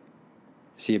 drink.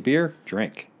 See a beer?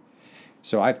 Drink.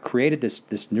 So I've created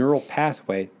this neural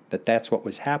pathway that's what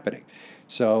was happening.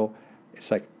 So it's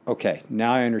like, okay,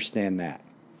 now I understand that.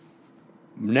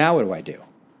 Now what do I do?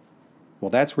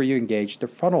 Well, that's where you engage the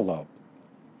frontal lobe.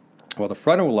 Well, the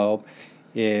frontal lobe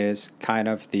is kind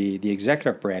of the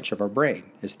executive branch of our brain.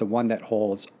 It's the one that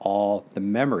holds all the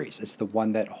memories. It's the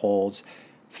one that holds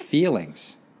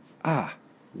feelings.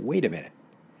 Wait a minute.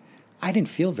 I didn't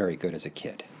feel very good as a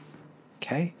kid.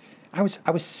 Okay? I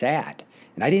was sad,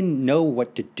 and I didn't know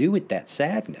what to do with that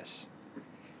sadness.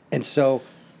 And so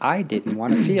I didn't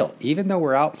want to feel. Even though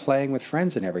we're out playing with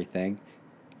friends and everything,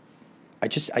 I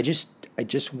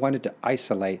just wanted to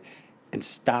isolate and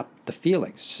stop the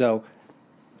feelings. So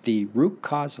the root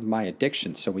cause of my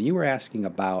addiction, so when you were asking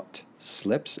about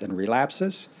slips and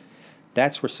relapses,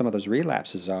 that's where some of those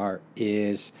relapses are,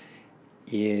 is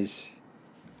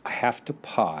I have to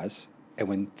pause, and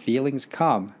when feelings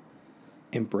come,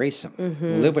 embrace them,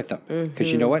 live with them.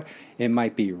 Because you know what? It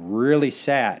might be really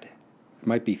sad. There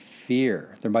might be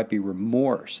fear. There might be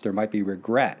remorse. There might be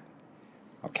regret.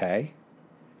 Okay?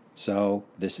 So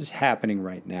this is happening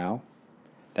right now.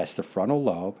 That's the frontal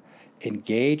lobe.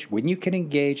 When you can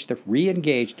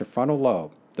re-engage the frontal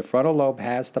lobe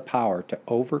has the power to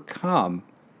overcome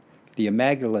the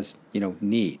amygdala's,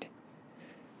 need.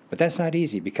 But that's not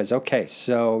easy because, okay,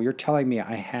 so you're telling me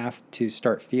I have to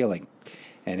start feeling.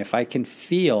 And if I can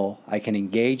feel, I can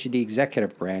engage the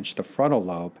executive branch, the frontal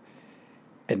lobe,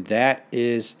 and that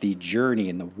is the journey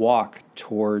and the walk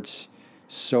towards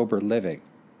sober living.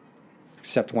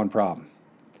 Except one problem.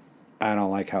 I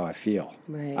don't like how I feel.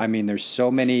 Right. I mean, there's so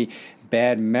many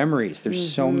bad memories.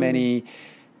 There's so many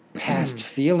past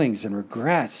feelings and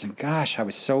regrets. And gosh, I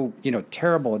was so,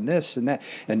 terrible in this and that.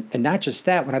 And not just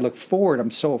that, when I look forward,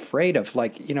 I'm so afraid of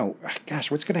gosh,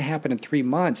 what's going to happen in 3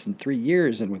 months and 3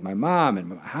 years and with my mom and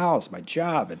my house, my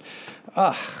job. And,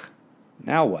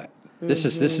 now what? This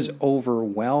is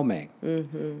overwhelming.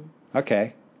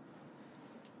 Okay.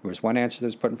 There was one answer that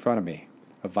was put in front of me.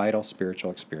 A vital spiritual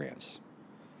experience.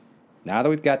 Now that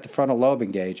we've got the frontal lobe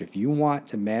engaged, if you want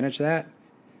to manage that,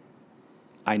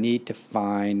 I need to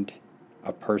find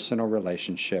a personal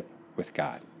relationship with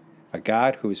God. A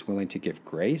God who is willing to give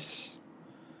grace,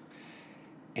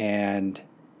 and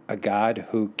a God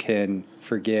who can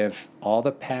forgive all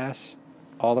the past,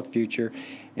 all the future.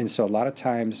 And so a lot of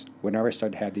times whenever I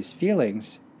start to have these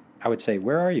feelings, I would say,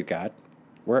 where are you, God?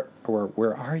 Where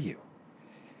are you?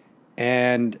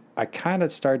 And I kind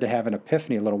of started to have an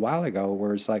epiphany a little while ago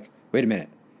where it's like, wait a minute.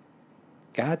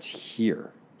 God's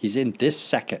here. He's in this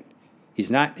second.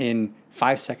 He's not in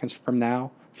 5 seconds from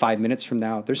now, 5 minutes from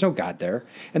now. There's no God there.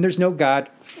 And there's no God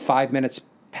 5 minutes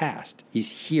past. He's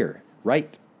here,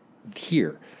 right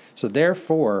here. So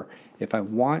therefore, if I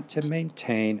want to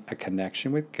maintain a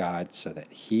connection with God so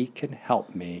that He can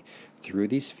help me through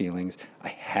these feelings, I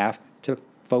have to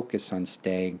focus on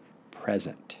staying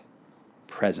present.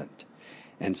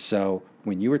 And so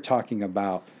when you were talking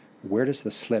about where does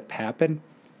the slip happen?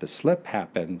 The slip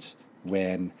happens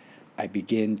when I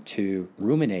begin to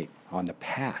ruminate on the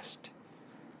past,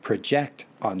 project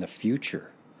on the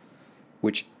future,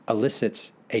 which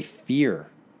elicits a fear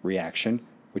reaction,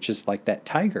 which is like that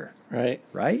tiger.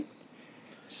 Right?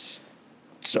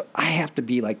 So I have to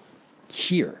be like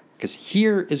here, because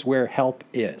here is where help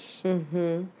is.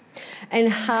 And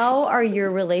how are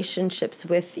your relationships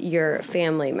with your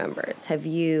family members?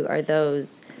 Are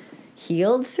those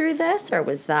healed through this, or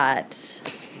was that?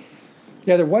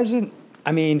 Yeah, there wasn't,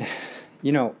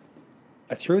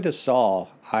 through this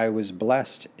all, I was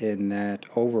blessed in that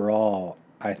overall,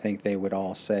 I think they would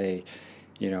all say,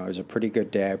 I was a pretty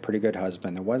good dad, pretty good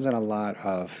husband. There wasn't a lot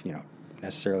of,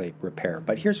 necessarily repair.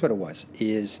 But here's what it was,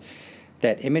 is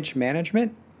that image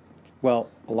management. Well,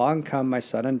 along come my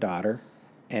son and daughter,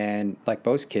 and like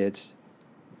most kids,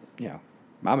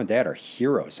 mom and dad are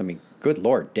heroes. I mean, good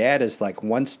Lord, dad is like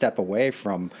one step away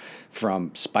from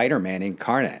Spider-Man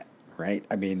incarnate, right?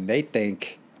 I mean, they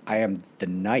think I am the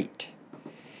knight.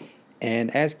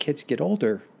 And as kids get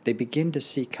older, they begin to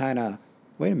see kind of,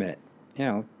 wait a minute,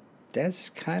 Dad's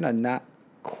kind of not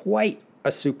quite a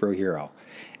superhero.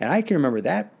 And I can remember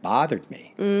that bothered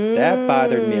me. That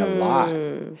bothered me a lot.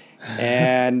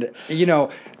 And,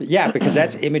 because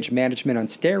that's image management on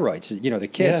steroids, the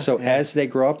kids. As they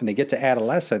grow up and they get to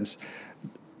adolescence,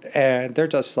 and they're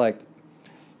just like,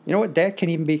 you know what, Dad can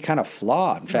even be kind of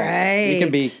flawed. In fact, he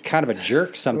can be kind of a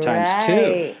jerk sometimes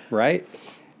too, right?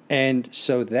 And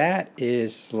so that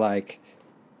is like,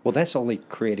 well, that's only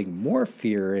creating more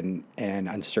fear and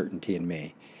uncertainty in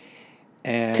me.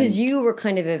 Because you were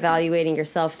kind of evaluating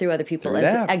yourself through other people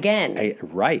again.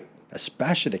 Right.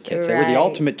 Especially the kids. They were the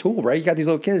ultimate tool, right? You got these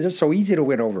little kids. They're so easy to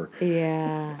win over.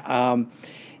 Yeah.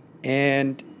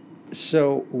 And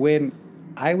so when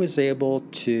I was able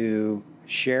to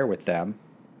share with them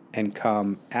and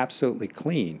come absolutely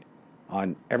clean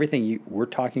on everything we're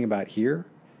talking about here,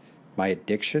 my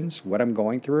addictions, what I'm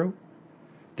going through,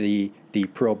 the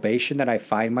probation that I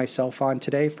find myself on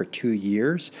today for 2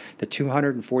 years, the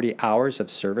 240 hours of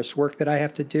service work that I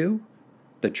have to do,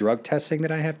 the drug testing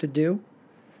that I have to do,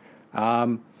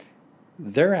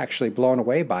 they're actually blown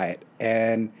away by it.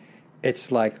 And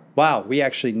it's like, wow, we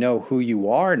actually know who you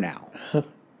are now.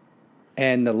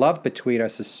 And the love between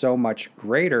us is so much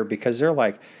greater because they're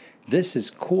like, this is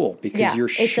cool because you're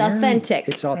sharing. It's authentic.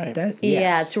 It's authentic. Yes.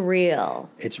 Yeah, it's real.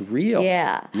 It's real.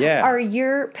 Yeah. Yeah. Are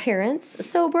your parents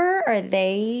sober? Are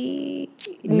they?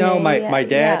 No, my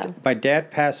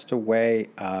dad passed away.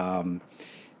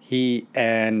 He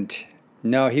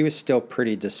was still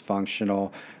pretty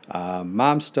dysfunctional.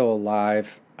 Mom's still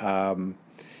alive. Her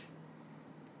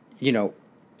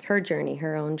journey,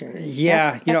 her own journey.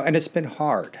 Yeah, and it's been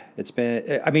hard.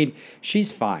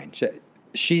 She's fine.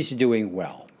 She's doing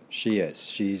well. She is.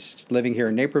 She's living here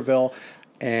in Naperville.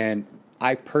 And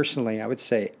I would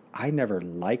say I never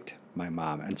liked my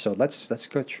mom. And so let's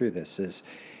go through this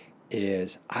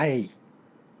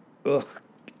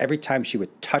every time she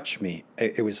would touch me,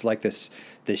 it was like this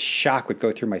shock would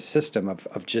go through my system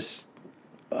of just,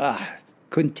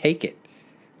 couldn't take it.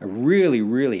 I really,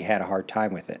 really had a hard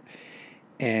time with it.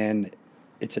 And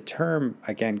it's a term,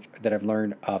 again, that I've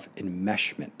learned of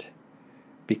enmeshment,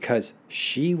 because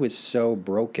she was so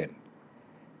broken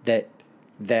that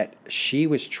she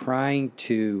was trying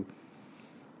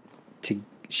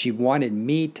she wanted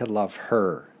me to love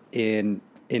her in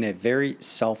a very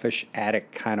selfish,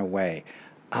 addict kind of way.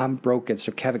 I'm broken,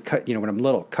 so Kevin, when I'm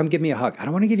little, come give me a hug. I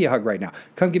don't want to give you a hug right now.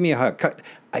 Come give me a hug.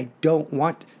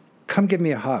 Come give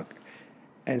me a hug.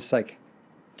 And it's like,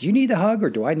 do you need the hug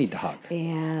or do I need the hug?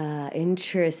 Yeah,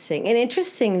 interesting. And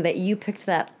interesting that you picked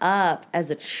that up as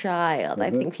a child.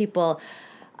 Mm-hmm. I think people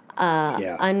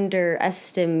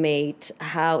underestimate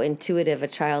how intuitive a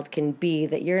child can be,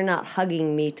 that you're not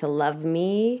hugging me to love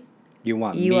me. You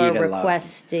are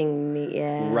requesting me.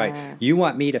 Yeah. Right. You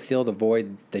want me to fill the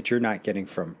void that you're not getting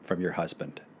from your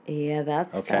husband. Yeah,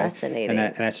 that's fascinating.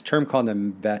 And that's a term called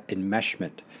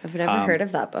enmeshment. I've never heard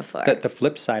of that before. The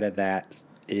flip side of that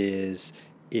is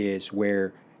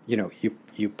where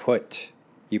you put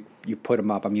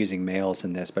him up. I'm using males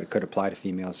in this, but it could apply to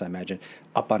females, I imagine,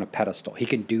 up on a pedestal. He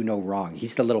can do no wrong.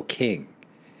 He's the little king.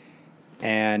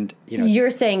 And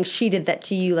you're saying she did that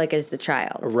to you, like as the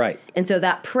child, right? And so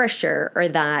that pressure or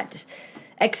that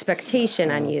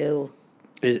expectation on you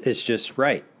is just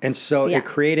right. And so it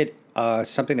created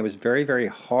something that was very, very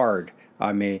hard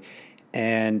on me.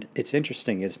 And it's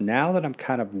interesting is now that I'm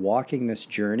kind of walking this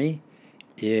journey,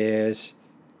 it's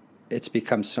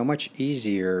become so much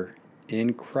easier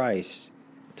in Christ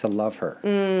to love her.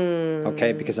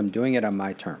 Okay, because I'm doing it on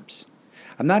my terms.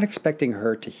 I'm not expecting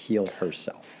her to heal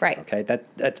herself. Right. Okay.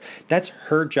 That's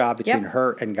her job between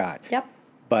her and God. Yep.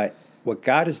 But what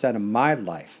God has done in my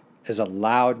life has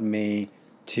allowed me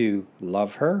to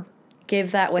love her.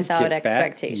 Give that without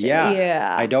expectation.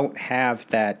 Yeah. I don't have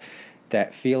that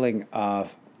feeling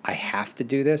of I have to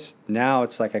do this. Now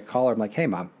it's like I call her. I'm like, hey,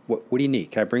 Mom, what do you need?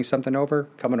 Can I bring something over?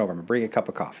 Coming over. I'm going to bring a cup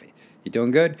of coffee. You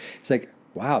doing good? It's like,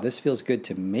 wow, this feels good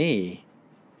to me.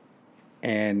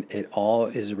 And it all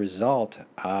is a result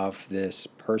of this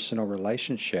personal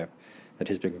relationship that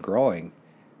has been growing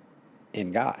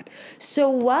in God. So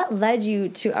what led you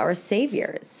to our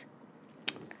Saviors?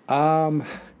 That's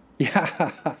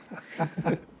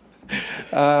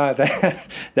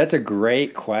a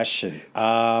great question.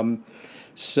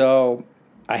 So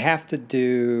I have to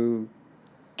do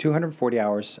 240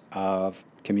 hours of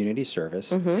community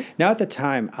service. Mm-hmm. Now at the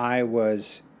time I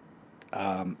was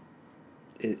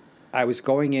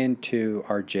going into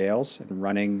our jails and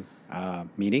running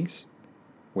meetings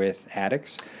with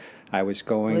addicts. I was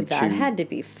going Well, that to. had to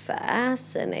be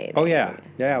fascinating. Oh yeah,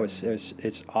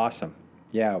 it's awesome.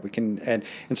 Yeah, we can, and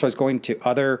so I was going to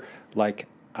other like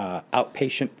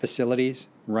outpatient facilities,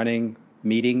 running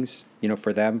meetings,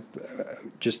 for them,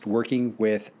 just working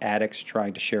with addicts,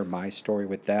 trying to share my story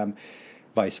with them,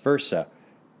 vice versa.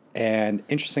 And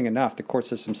interesting enough, the court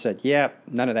system said, "Yeah,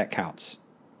 none of that counts."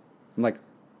 I'm like,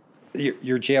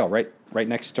 "Your jail, right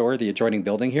next door, the adjoining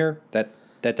building here, that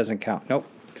doesn't count." Nope.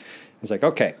 It's like,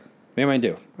 okay, what am I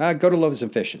gonna do? Go to Loaves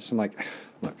and Fishes. I'm like,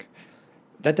 look,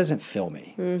 that doesn't fill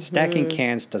me. Stacking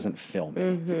cans doesn't fill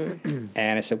me.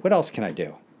 And I said, what else can I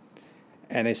do?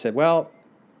 And they said, well,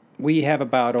 we have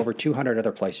about over 200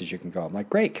 other places you can go. I'm like,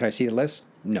 great. Can I see the list?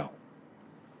 No.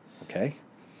 Okay.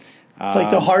 It's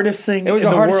like the hardest thing it was in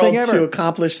the the hardest world thing ever. to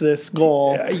accomplish this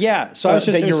goal Yeah. So I was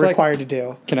just that it you're was like, required to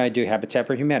do. can I do Habitat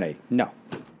for Humanity? No.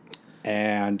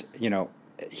 And,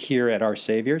 here at Our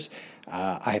Saviors,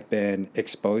 I've been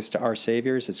exposed to Our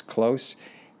Saviors. It's close.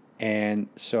 And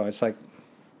so it's like,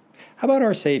 how about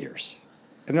Our Saviors?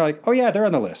 And they're like, oh, yeah, they're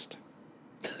on the list.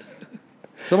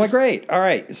 So I'm like, great. All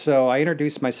right. So I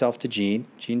introduced myself to Jean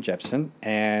Jepson.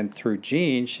 And through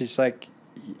Jean, she's like,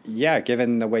 yeah,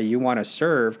 given the way you want to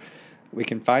serve, we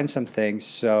can find some things.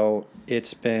 So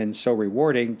it's been so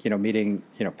rewarding, meeting,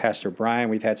 Pastor Brian.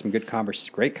 We've had some great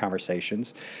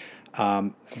conversations.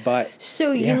 But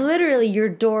So yeah. you literally, your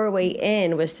doorway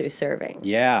in was through serving.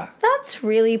 Yeah. That's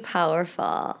really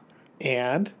powerful.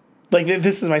 And like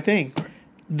this is my thing,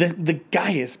 the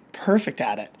guy is perfect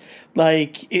at it.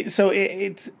 Like it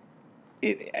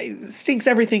stinks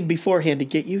everything beforehand to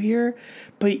get you here,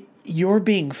 but you're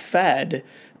being fed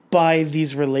by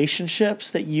these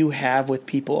relationships that you have with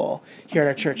people here at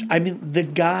our church. I mean, the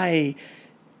guy,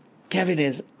 Kevin,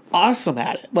 is awesome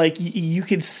at it. Like you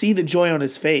can see the joy on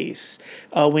his face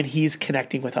when he's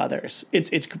connecting with others.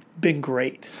 It's been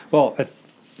great. Well,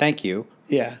 thank you.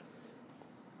 Yeah.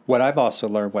 What I've also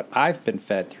learned, what I've been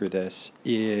fed through this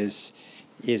is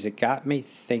it got me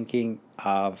thinking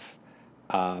of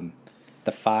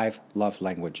the 5 love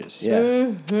languages.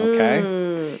 Yeah.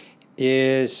 Okay.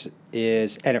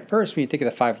 And at first when you think of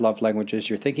the 5 love languages,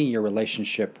 you're thinking your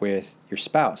relationship with your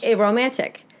spouse. A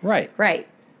romantic. Right. Right.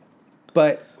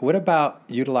 But what about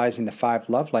utilizing the 5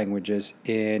 love languages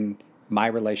in my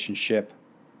relationship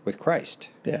with Christ?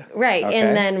 Yeah. Right. Okay.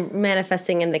 And then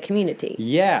manifesting in the community.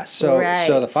 Yeah. So Right.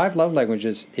 the 5 love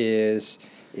languages is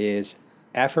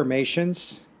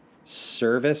affirmations,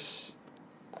 service,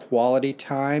 quality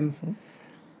time,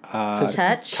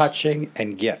 touching,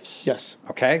 and gifts. Yes.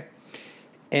 Okay.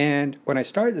 And when I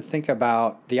started to think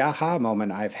about the aha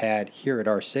moment I've had here at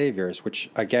Our Saviors, which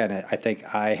again, I think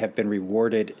I have been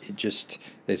rewarded,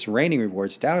 it's raining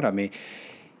rewards down on me,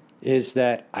 is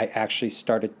that I actually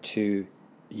started to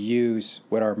use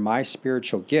what are my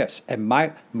spiritual gifts. And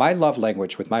my love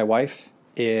language with my wife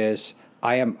is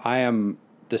I am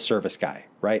the service guy,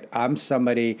 right? I'm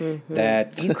somebody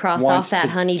that You cross wants off that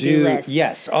to honey-do list.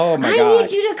 Yes. Oh my I God.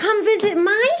 need you to come visit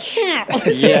my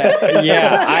house.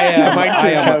 Yeah, I am.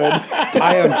 Mike's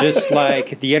I am just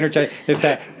like the energized. In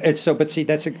fact, it's so. But see,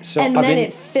 that's so. And then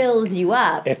it fills you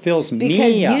up. It fills me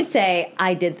because up. you say,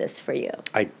 "I did this for you."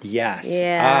 Yes.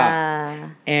 Yeah.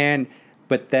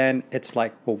 But then it's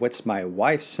like, well, what's my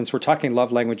wife's? Since we're talking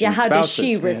love language Yeah. and How does spouses,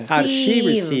 she receive? how does she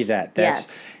receive that? Yes.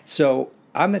 So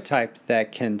I'm the type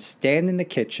that can stand in the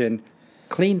kitchen,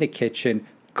 clean the kitchen,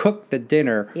 cook the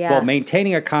dinner while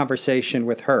maintaining a conversation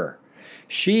with her.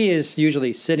 She is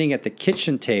usually sitting at the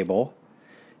kitchen table,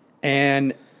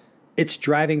 and it's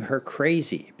driving her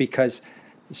crazy because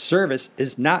service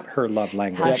is not her love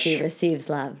language. How she receives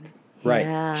love. Right.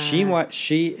 Yeah.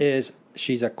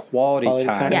 She's a quality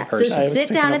time Yeah. So person. sit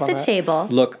down at the table.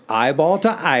 Look eyeball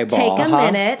to eyeball. Take a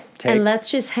minute and let's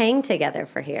just hang together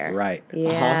for here. Right.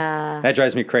 Yeah. That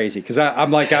drives me crazy because I'm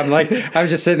like I was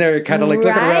just sitting there kind of like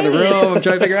looking around the room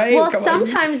trying to figure out. Hey, Well, come on.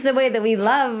 sometimes the way that we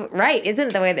love,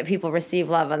 isn't the way that people receive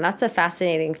love, and that's a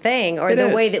fascinating thing. Or It the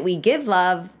is. way that we give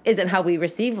love isn't how we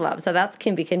receive love. So that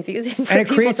can be confusing for And it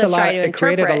people creates to a lot. try to It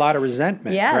created a interpret. lot of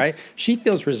resentment. Yes. Right. She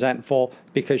feels resentful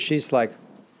because she's like,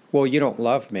 "Well, you don't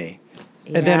love me."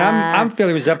 And then I'm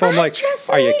feeling resentful. I'm like, just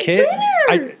 "Are you made kidding?"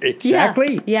 dinner.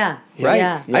 Exactly. Yeah. Right.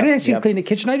 Yeah. I didn't actually clean the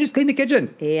kitchen. I just cleaned the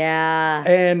kitchen. Yeah.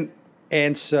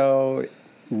 And so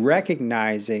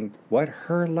recognizing what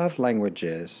her love language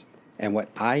is and what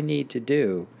I need to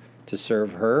do to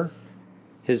serve her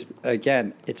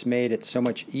it's made it so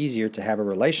much easier to have a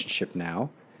relationship now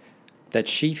that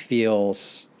she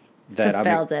feels that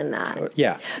fulfilled in that.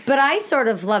 Yeah. But I sort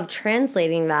of love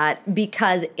translating that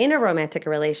because in a romantic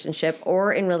relationship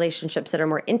or in relationships that are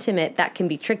more intimate, that can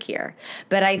be trickier.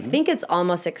 But I think it's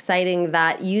almost exciting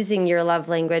that using your love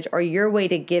language or your way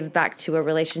to give back to a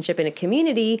relationship in a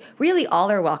community, really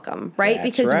all are welcome, right?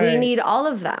 That's because we right. need all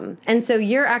of them. And so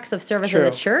your acts of service in the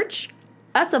True. church,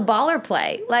 that's a baller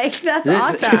play. Like, that's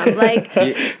awesome. Like,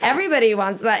 everybody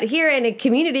wants that here in a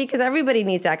community because everybody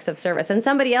needs acts of service. And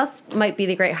somebody else might be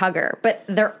the great hugger, but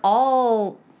they're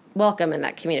all welcome in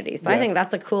that community. So I think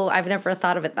that's a cool, I've never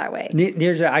thought of it that way.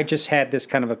 I just had this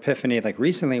kind of epiphany, like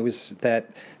recently, it was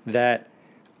that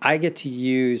I get to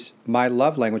use my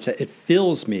love language, that it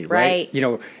fills me, right? Right. You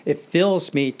know, it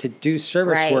fills me to do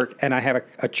service Right. work, and I have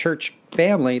a church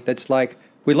family that's like,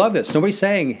 we love this. Nobody's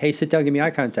saying, hey, sit down, give me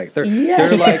eye contact. They're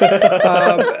like,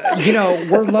 you know,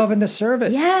 we're loving the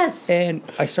service. Yes. And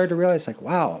I started to realize, like,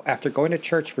 wow, after going to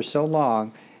church for so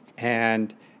long,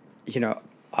 and, you know,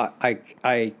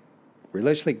 I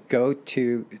religiously go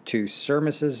to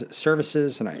services,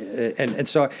 and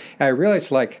so I realized,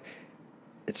 like,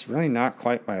 it's really not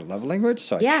quite my love language.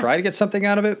 So I try to get something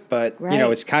out of it, but, you know,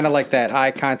 Right. it's kind of like that eye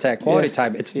contact quality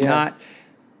time. It's Yeah. not.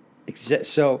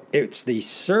 So it's the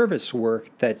service work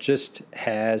that just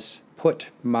has put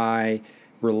my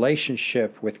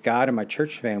relationship with God and my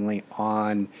church family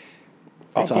on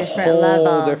a different whole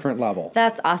level. different level.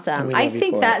 That's awesome. we I love you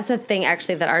think for that's a thing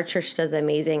actually that our church does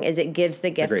amazing is it gives the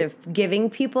gift Agreed. of giving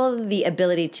people the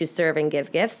ability to serve and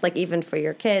give gifts. Like even for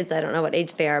your kids, I don't know what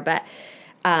age they are, but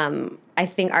I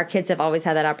think our kids have always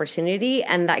had that opportunity,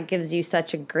 and that gives you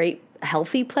such a great,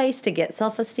 healthy place to get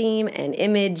self-esteem and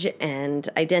image and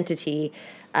identity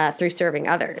through serving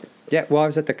others. Yeah, well, I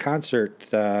was at the concert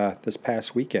this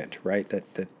past weekend, right?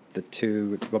 The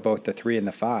two, well, both the 3 and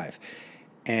the 5,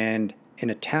 and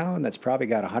in a town that's probably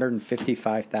got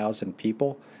 155,000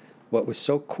 people, what was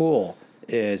so cool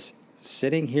is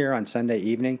sitting here on Sunday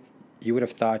evening, you would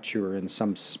have thought you were in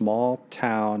some small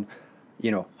town, you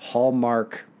know,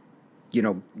 Hallmark, you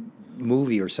know,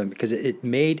 movie or something, because it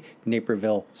made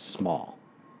Naperville small.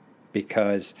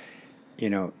 Because, you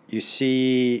know, you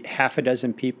see half a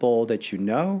dozen people that you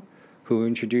know who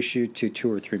introduce you to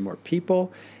 2 or 3 more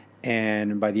people,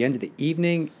 and by the end of the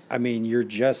evening, I mean, you're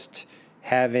just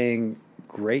having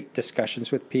great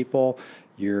discussions with people.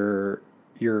 You're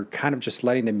kind of just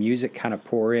letting the music kind of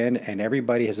pour in, and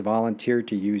everybody has volunteered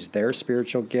to use their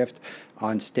spiritual gift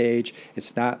on stage.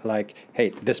 It's not like, hey,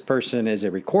 this person is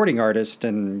a recording artist,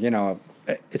 and, you know,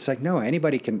 it's like, no,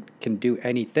 anybody can do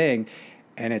anything.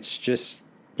 And it's just,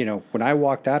 you know, when I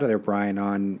walked out of there, Brian,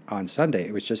 on Sunday,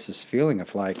 it was just this feeling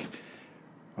of like,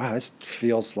 wow, this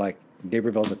feels like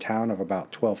Naperville's a town of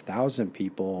about 12,000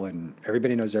 people, and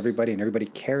everybody knows everybody, and everybody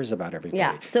cares about everybody.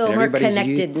 Yeah, so And more everybody's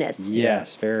connectedness.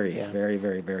 Yes, very, very,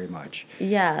 very, very much.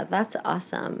 Yeah, that's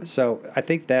awesome. So I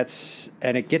think that's,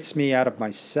 and it gets me out of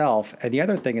myself. And the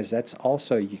other thing is that's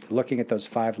also looking at those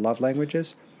 5 love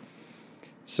languages.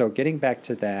 So getting back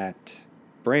to that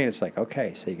brain, it's like,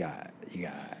 okay, so you got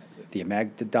the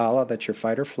amygdala, that's your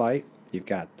fight or flight. You've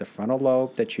got the frontal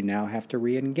lobe that you now have to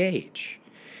re-engage.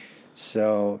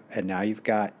 So, and now you've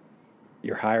got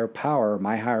your higher power,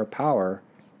 my higher power.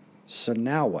 So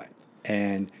now what?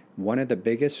 And one of the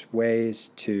biggest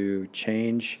ways to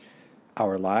change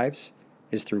our lives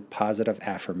is through positive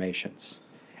affirmations.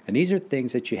 And these are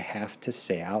things that you have to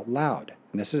say out loud.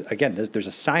 And this is, again, there's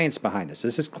a science behind this.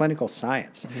 This is clinical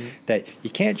science. That you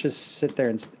can't just sit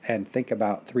there and think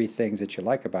about 3 things that you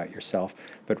like about yourself,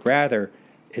 but rather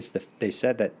they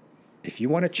said that if you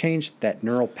want to change that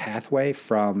neural pathway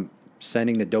from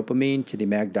sending the dopamine to the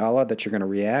amygdala that you're going to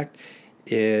react,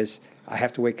 is I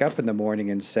have to wake up in the morning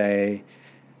and say,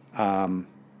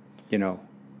 you know,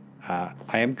 I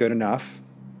am good enough.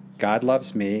 God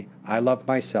loves me. I love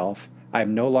myself. I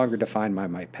am no longer defined by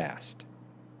my past.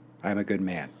 I am a good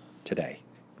man today,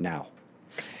 now.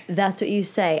 That's what you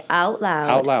say out loud.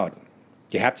 Out loud.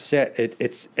 You have to say it.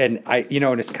 It's, and I, you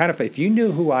know, and it's kind of, if you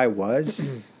knew who I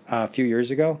was a few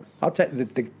years ago, I'll tell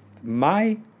you,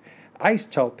 I used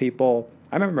to tell people,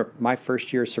 I remember my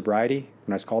first year of sobriety,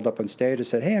 when I was called up on stage, I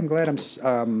said, hey, I'm glad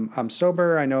I'm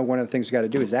sober. I know one of the things we got to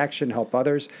do is action, help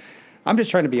others. I'm just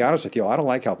trying to be honest with you. I don't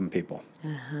like helping people.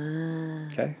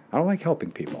 Okay? I don't like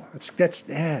helping people.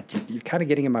 You're kind of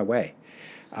getting in my way.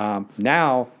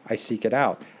 Now I seek it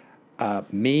out.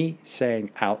 Me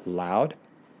saying out loud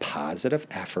positive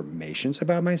affirmations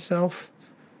about myself,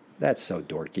 that's so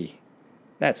dorky.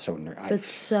 That's so It's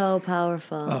so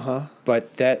powerful.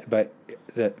 But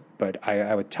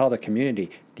I would tell the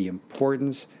community the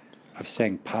importance of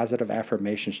saying positive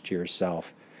affirmations to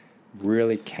yourself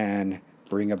really can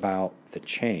bring about the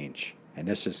change. And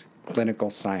this is clinical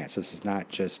science. This is not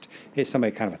just, hey,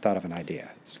 somebody kind of thought of an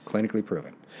idea. It's clinically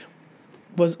proven.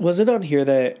 Was it on here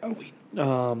that we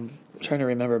trying to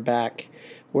remember back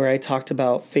where I talked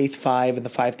about Faith 5 and the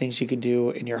 5 things you can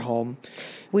do in your home?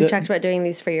 We talked about doing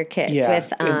these for your kids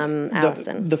with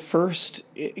Allison. The first,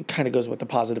 it kind of goes with the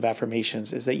positive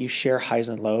affirmations, is that you share highs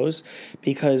and lows,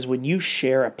 because when you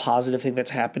share a positive thing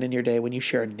that's happened in your day, when you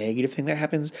share a negative thing that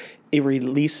happens, it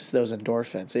releases those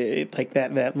endorphins. It like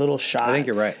that little shot. I think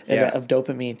you're right. Of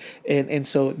dopamine. And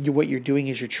so what you're doing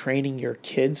is you're training your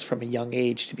kids from a young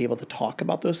age to be able to talk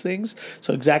about those things.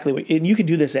 So exactly and you can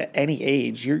do this at any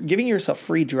age. You're giving yourself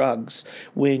free drugs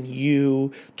when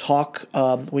you talk,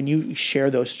 when you share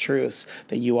those truths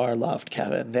that you are loved,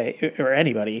 Kevin, or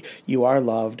anybody, you are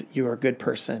loved, you're a good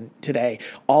person today.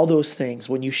 All those things,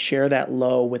 when you share that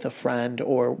low with a friend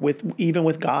or even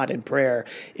with God in prayer,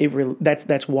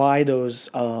 that's why those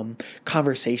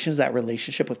conversations, that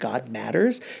relationship with God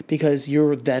matters, because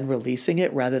you're then releasing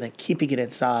it rather than keeping it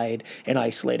inside and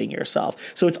isolating yourself.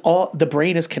 So it's all, the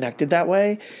brain is connected that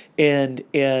way. And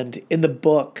in the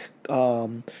book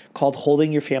called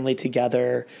Holding Your Family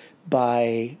Together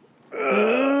by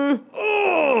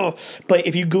but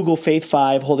if you Google Faith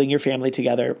 5, Holding Your Family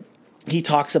Together, he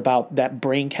talks about that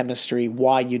brain chemistry,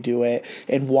 why you do it,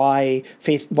 and why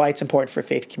it's important for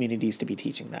faith communities to be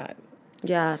teaching that.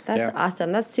 Yeah, that's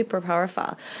awesome. That's super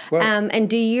powerful. Well, and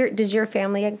does your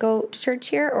family go to church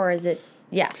here, or is it?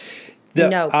 Yes.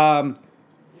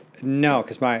 No,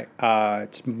 because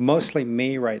it's mostly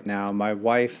me right now. My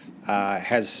wife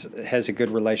has a good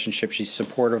relationship. She's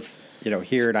supportive,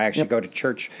 here, and I actually go to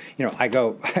church. I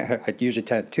go. I usually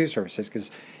attend 2 services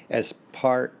because, as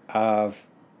part of,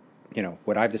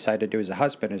 what I've decided to do as a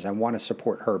husband is I want to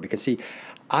support her, because see,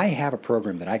 I have a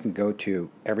program that I can go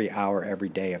to every hour, every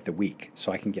day of the week,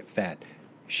 so I can get fed.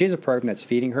 She has a program that's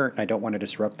feeding her, and I don't want to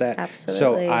disrupt that.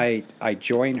 Absolutely. So I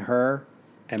join her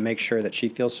and make sure that she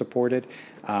feels supported.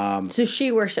 So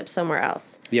she worships somewhere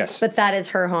else. Yes. But that is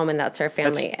her home and that's her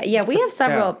family. We have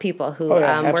several people who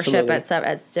worship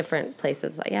at different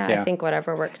places. I think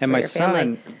whatever works for your family.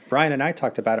 And my son, Brian and I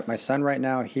talked about it. My son right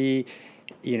now, he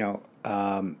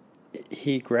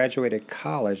graduated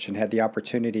college and had the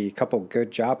opportunity, a couple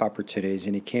good job opportunities,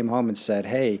 and he came home and said,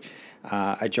 hey,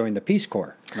 I joined the Peace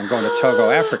Corps. I'm going to Togo,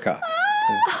 Africa.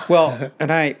 Well,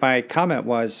 and my comment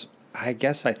was, I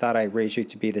guess I thought I raised you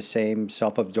to be the same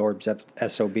self-absorbed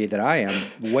SOB that I am.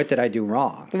 What did I do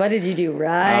wrong? What did you do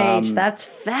right? That's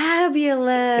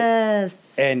fabulous.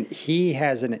 And he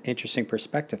has an interesting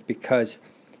perspective because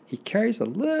he carries a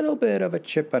little bit of a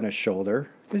chip on his shoulder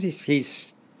because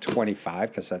he's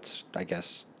 25, because that's, I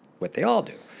guess, what they all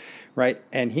do, right?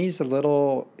 And he's like,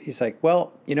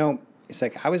 well, he's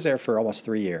like, I was there for almost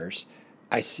 3 years.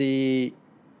 I see,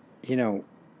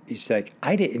 he's like,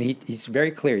 I didn't. He's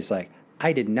very clear. He's like,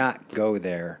 I did not go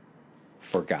there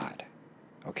for God.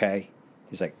 Okay?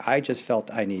 He's like, I just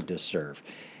felt I need to serve.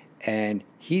 And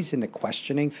he's in the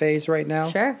questioning phase right now.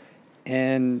 Sure.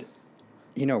 And,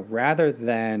 rather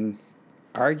than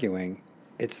arguing,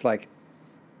 it's like,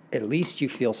 at least you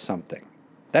feel something.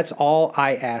 That's all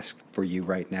I ask for you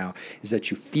right now, is that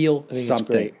you feel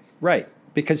something. Right.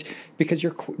 Because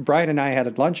Brian and I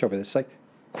had lunch over this. Like,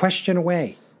 question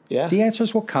away. Yeah. The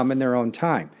answers will come in their own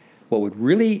time. What would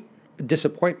really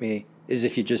disappoint me is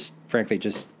if you frankly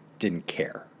didn't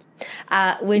care.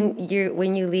 When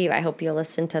you leave, I hope you'll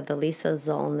listen to the Lisa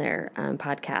Zollner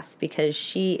podcast, because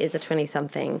she is a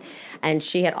 20-something, and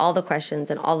she had all the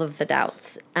questions and all of the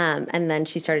doubts. And then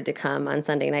she started to come on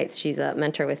Sunday nights. She's a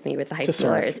mentor with me with the high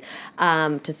schoolers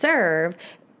to serve,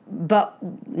 but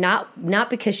not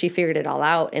because she figured it all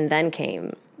out and then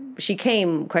came. She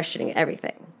came questioning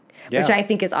everything. Yeah. Which I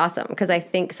think is awesome, because I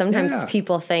think sometimes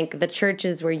people think the church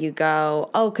is where you go,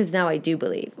 because now I do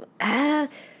believe. I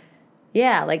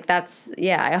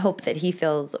hope that he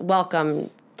feels welcome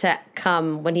to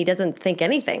come when he doesn't think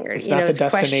anything. Or, it's not the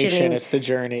destination, it's the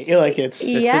journey. It's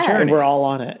the journey. And we're all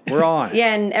on it. We're all on it.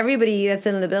 Yeah, and everybody that's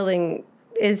in the building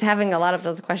is having a lot of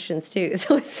those questions too.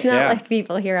 So it's not like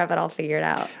people here have it all figured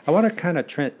out. I want to kind of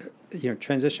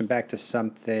transition back to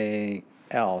something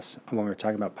else when we're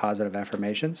talking about positive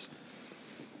affirmations.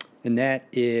 And that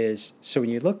is, so when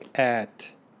you look at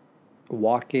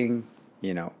walking,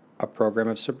 a program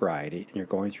of sobriety, and you're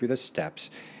going through the steps,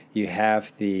 you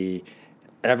have the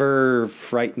ever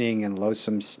frightening and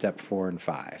loathsome step 4 and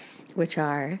 5. Which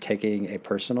are? Taking a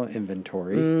personal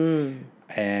inventory.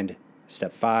 And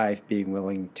step 5, being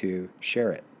willing to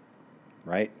share it,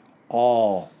 right?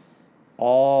 All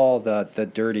the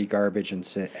dirty garbage and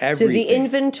sin, everything. So the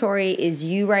inventory is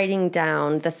you writing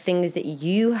down the things that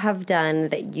you have done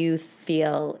that you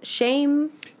feel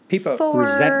shame, people,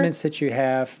 resentments that you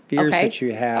have, fears that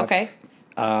you have,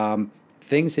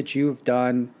 things that you've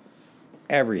done,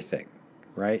 everything,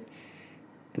 right?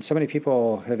 And so many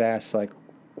people have asked, like,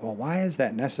 well, why is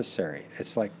that necessary?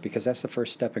 It's like, because that's the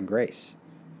first step in grace.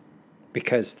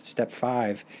 Because step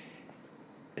 5,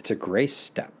 it's a grace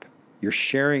step. You're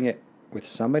sharing it with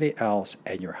somebody else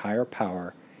and your higher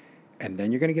power, and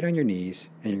then you're going to get on your knees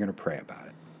and you're going to pray about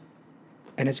it.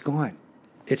 And it's gone.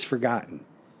 It's forgotten.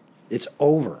 It's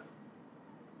over.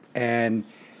 And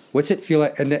what's it feel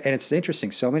like? And it's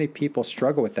interesting. So many people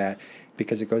struggle with that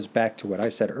because it goes back to what I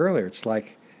said earlier. It's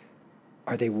like,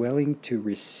 are they willing to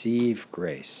receive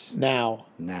grace? Now.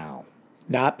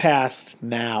 Not past,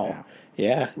 now.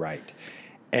 Yeah. Right.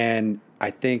 And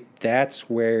I think that's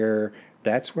where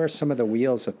some of the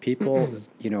wheels of people,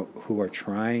 who are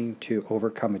trying to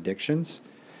overcome addictions,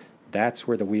 that's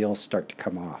where the wheels start to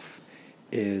come off,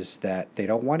 is that they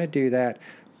don't want to do that.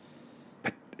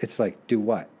 But it's like, do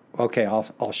what? Okay,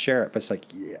 I'll share it. But it's like,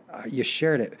 yeah, you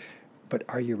shared it, but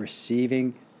are you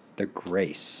receiving the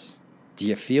grace? Do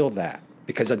you feel that?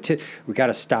 Because until we got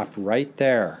to stop right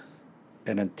there.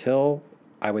 And until,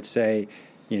 I would say,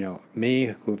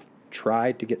 me who've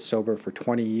tried to get sober for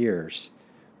 20 years,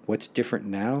 what's different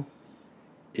now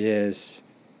is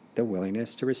the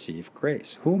willingness to receive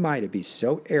grace. Who am I to be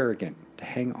so arrogant to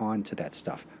hang on to that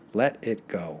stuff? Let it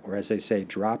go. Or as they say,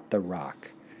 drop the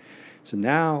rock. So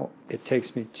now it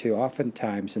takes me to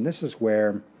oftentimes, and this is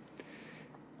where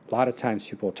a lot of times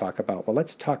people talk about, well,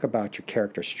 let's talk about your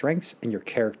character strengths and your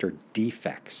character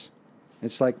defects.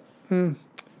 It's like,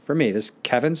 for me, this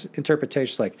Kevin's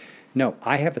interpretation is like, no,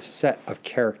 I have a set of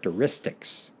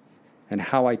characteristics, and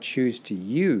how I choose to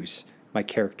use my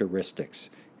characteristics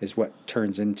is what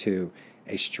turns into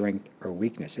a strength or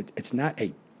weakness. It's not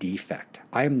a defect.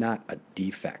 I am not a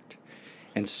defect.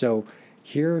 And so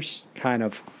here's kind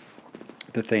of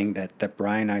the thing that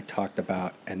Brian and I talked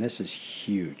about, and this is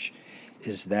huge,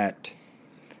 is that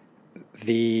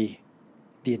the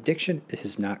addiction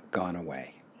has not gone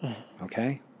away,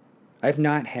 okay? I've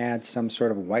not had some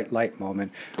sort of white light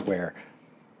moment where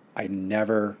I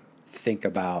never think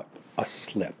about a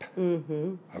slip,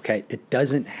 okay? It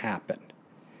doesn't happen.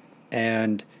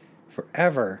 And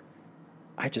forever,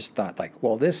 I just thought like,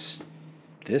 well, this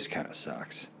kind of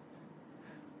sucks.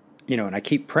 And I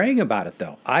keep praying about it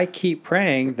though. I keep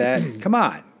praying that, come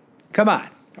on.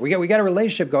 We got a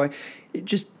relationship going.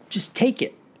 Just take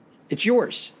it. It's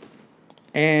yours.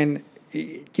 And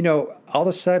all of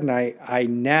a sudden I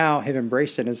now have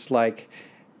embraced it. And it's like,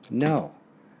 no,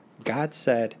 God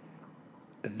said,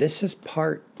 this is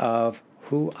part of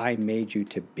who I made you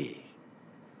to be.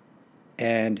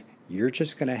 And you're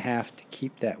just going to have to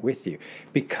keep that with you.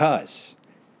 Because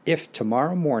if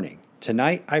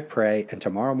tonight I pray and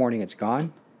tomorrow morning it's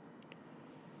gone,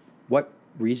 what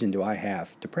reason do I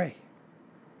have to pray?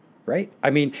 Right? I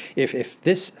mean, if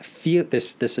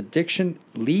this addiction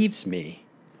leaves me,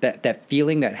 that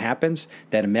feeling that happens,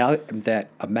 that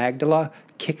amygdala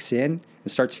kicks in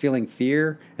and starts feeling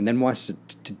fear and then wants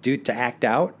to act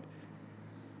out,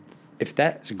 if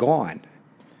that's gone,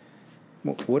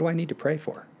 what do I need to pray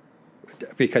for?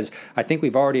 Because I think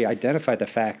we've already identified the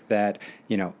fact that,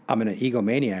 I'm an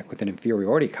egomaniac with an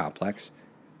inferiority complex.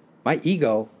 My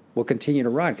ego will continue to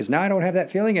run because now I don't have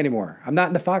that feeling anymore. I'm not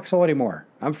in the foxhole anymore.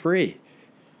 I'm free.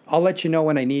 I'll let you know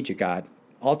when I need you, God.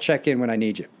 I'll check in when I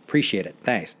need you. Appreciate it.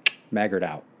 Thanks. Maggered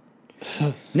out.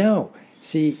 No.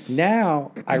 See,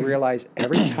 now I realize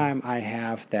every time I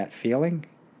have that feeling,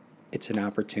 it's an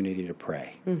opportunity to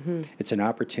pray. Mm-hmm. It's an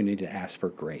opportunity to ask for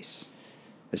grace.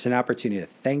 It's an opportunity to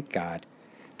thank God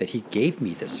that He gave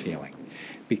me this feeling.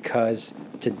 Because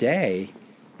today,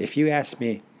 if you ask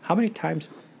me, how many times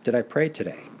did I pray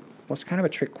today? Well, it's kind of a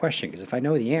trick question, because if I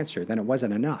know the answer, then it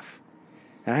wasn't enough.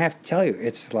 And I have to tell you,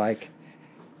 it's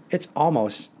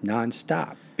almost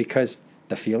nonstop, because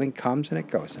the feeling comes and it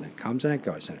goes, and it comes and it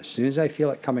goes. And as soon as I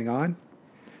feel it coming on,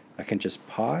 I can just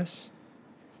pause,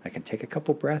 I can take a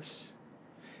couple breaths,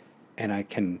 and I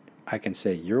can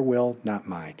say, your will, not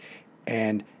mine.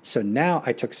 And so now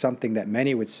I took something that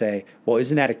many would say, well,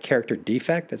 isn't that a character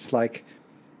defect? It's like,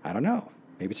 I don't know.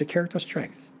 Maybe it's a character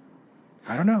strength.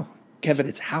 I don't know. Kevin,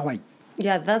 it's how I...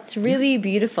 Yeah, that's really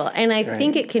beautiful. And I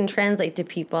think it can translate to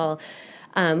people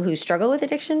who struggle with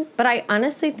addiction. But I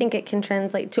honestly think it can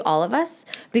translate to all of us,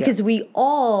 because we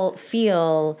all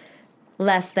feel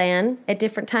less than at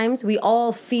different times. We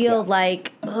all feel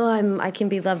like, I can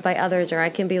be loved by others, or I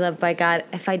can be loved by God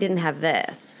if I didn't have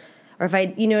this. Or if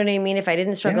I, you know what I mean? If I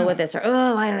didn't struggle with this, or,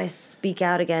 why don't I speak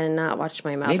out again and not watch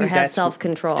my mouth, maybe or have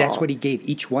self-control? That's what He gave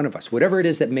each one of us. Whatever it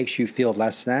is that makes you feel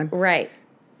less than. Right.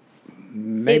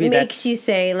 maybe it makes you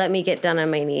say, let me get down on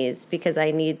my knees because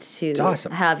I need to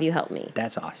awesome. have you help me.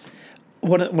 That's awesome.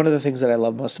 One of the things that I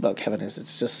love most about Kevin is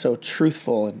it's just so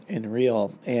truthful and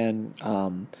real. And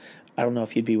I don't know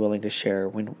if you'd be willing to share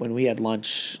when we had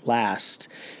lunch last,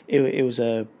 it was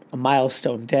a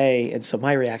milestone day, and so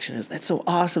my reaction is, that's so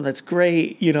awesome, that's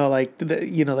great, like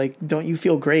don't you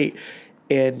feel great?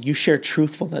 And you shared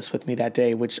truthfulness with me that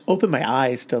day, which opened my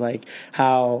eyes to like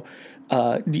how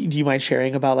do you mind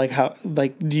sharing about like how,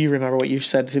 like, do you remember what you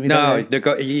said to me? No,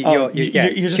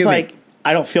 you're just like,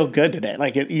 I don't feel good today.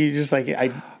 Like you just like,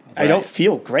 I don't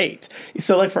feel great.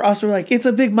 So like for us, we're like, it's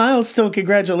a big milestone.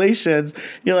 Congratulations.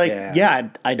 You're like, yeah,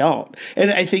 I don't.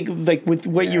 And I think like with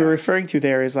what you were referring to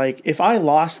there is like, if I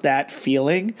lost that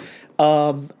feeling,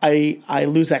 I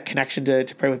lose that connection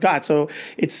to pray with God. So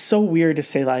it's so weird to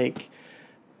say like,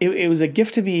 it was a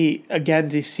gift to me again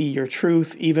to see your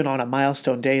truth even on a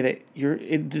milestone day that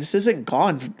this isn't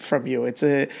gone from you. It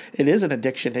is an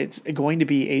addiction. It's going to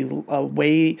be a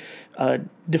way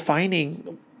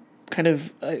defining kind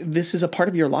of this is a part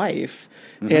of your life.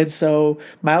 Mm-hmm. And so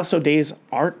milestone days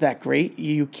aren't that great.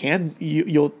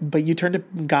 But you turn to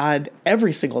God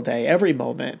every single day, every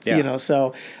moment.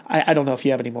 So I don't know if you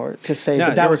have any more to say,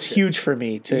 but that was huge for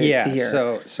me to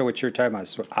hear. So what you're talking about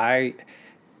is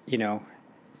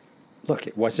look,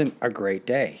 it wasn't a great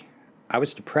day. I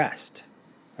was depressed.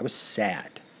 I was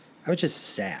sad. I was just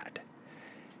sad.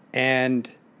 And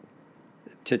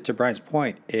to Brian's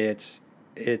point, it's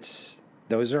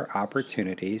those are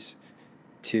opportunities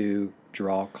to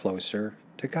draw closer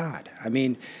to God. I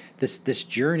mean, this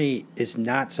journey is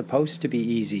not supposed to be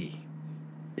easy.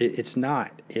 It's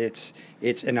not. It's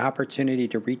an opportunity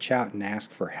to reach out and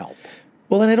ask for help.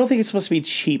 Well, and I don't think it's supposed to be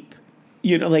cheap.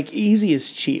 Like easy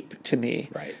is cheap to me.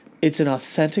 Right. It's an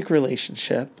authentic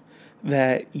relationship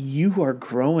that you are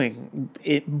growing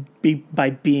by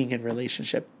being in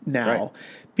relationship now. Right.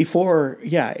 Before,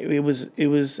 it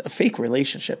was a fake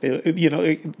relationship.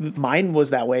 Mine was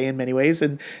that way in many ways,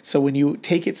 and so when you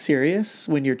take it serious,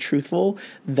 when you're truthful,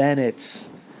 then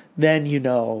you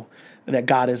know that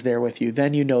God is there with you.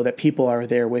 Then you know that people are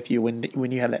there with you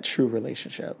when you have that true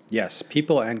relationship. Yes,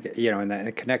 people, and and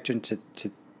that connection to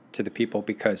the people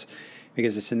because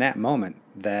it's in that moment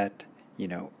that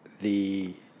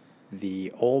the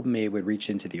old me would reach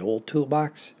into the old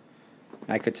toolbox.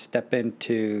 I could step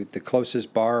into the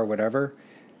closest bar or whatever,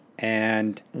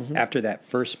 and after that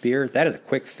first beer, that is a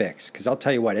quick fix because I'll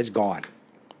tell you what, it's gone.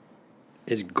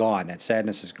 It's gone. That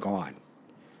sadness is gone.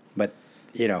 But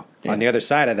on the other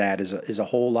side of that is a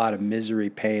whole lot of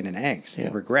misery, pain, and angst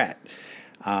and regret.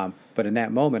 But in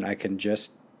that moment, I can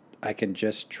just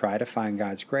try to find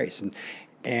God's grace.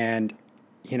 And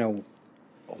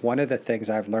one of the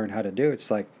things I've learned how to do, it's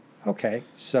like, okay,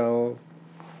 so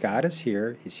God is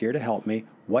here. He's here to help me.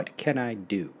 What can I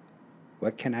do?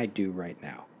 What can I do right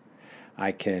now?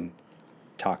 I can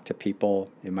talk to people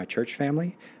in my church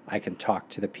family. I can talk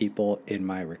to the people in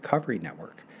my recovery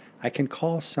network. I can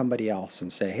call somebody else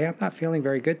and say, hey, I'm not feeling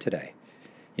very good today.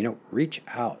 Reach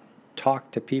out, talk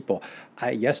to people.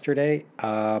 Yesterday,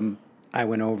 I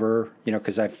went over,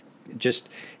 because it's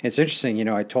interesting,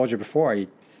 I told you before, I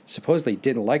supposedly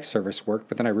didn't like service work,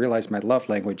 but then I realized my love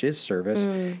language is service.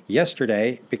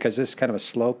 Yesterday, because this is kind of a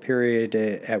slow period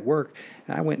at work,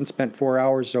 I went and spent 4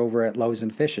 hours over at Loaves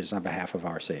and Fishes on behalf of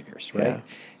Our Saviors, right? Yeah.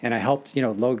 And I helped,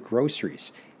 load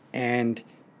groceries. And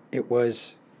it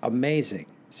was amazing.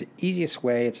 It's the easiest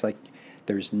way. It's like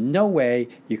there's no way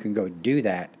you can go do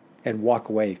that and walk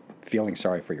away feeling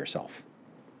sorry for yourself,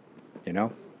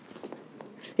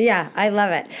 Yeah, I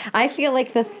love it. I feel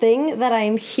like the thing that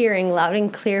I'm hearing loud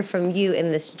and clear from you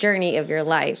in this journey of your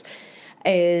life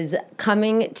is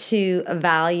coming to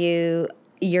value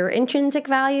your intrinsic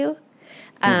value.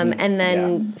 And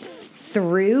then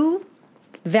through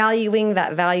valuing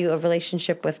that value of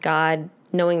relationship with God,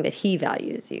 knowing that He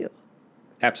values you.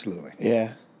 Absolutely.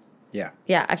 Yeah. Yeah.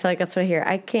 Yeah, I feel like that's what I hear.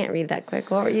 I can't read that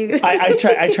quick. What were you going to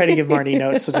say? I try to give Marnie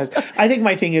notes sometimes. I think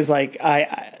my thing is like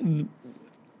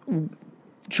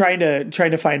trying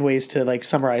to find ways to like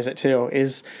summarize it too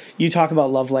is you talk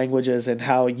about love languages and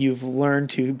how you've learned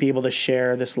to be able to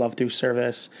share this love through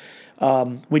service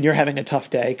when you're having a tough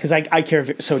day, because I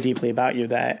care so deeply about you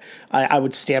that I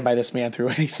would stand by this man through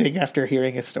anything after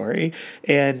hearing his story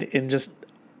and just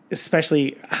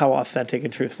especially how authentic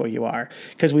and truthful you are,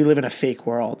 because we live in a fake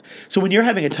world. So when you're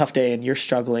having a tough day and you're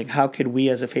struggling, how could we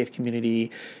as a faith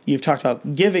community, you've talked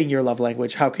about giving your love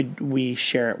language, how could we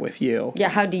share it with you? Yeah,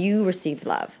 how do you receive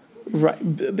love? Right.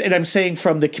 And I'm saying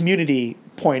from the community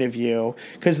point of view,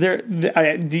 because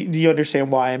do you understand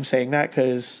why I'm saying that?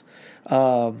 Because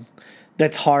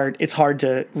that's hard. It's hard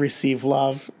to receive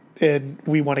love and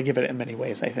we want to give it in many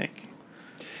ways, I think.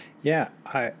 Yeah,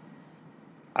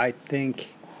 I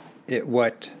think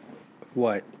what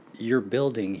you're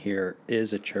building here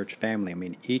is a church family. I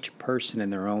mean, each person in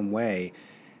their own way,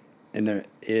 and there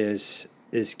is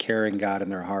carrying God in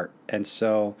their heart, and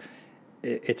so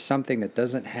it's something that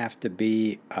doesn't have to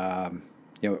be,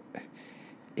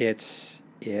 it's.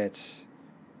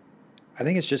 I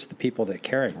think it's just the people that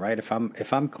caring, right? If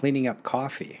I'm cleaning up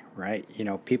coffee, right?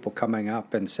 People coming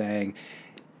up and saying,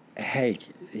 "Hey,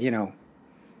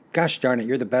 gosh darn it,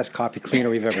 you're the best coffee cleaner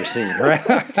we've ever seen," right?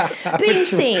 Being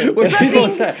seen.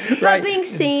 But being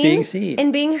seen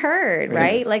and being heard,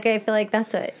 right? Like, I feel like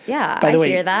that's what, By the way,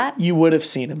 hear that. You would have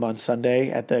seen him on Sunday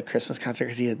at the Christmas concert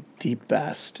because he had the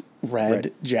best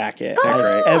red jacket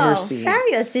I've ever seen.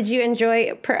 Fabulous. Did you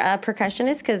enjoy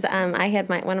percussionist? Because I had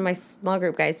one of my small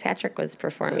group guys, Patrick, was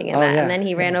performing in that. Yeah. And then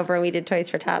he ran over and we did Toys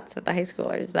for Tots with the high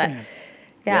schoolers. But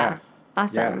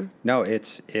awesome. Yeah. No,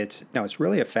 it's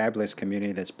really a fabulous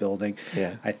community that's building.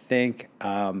 Yeah. I think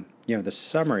the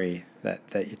summary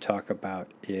that you talk about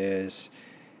is,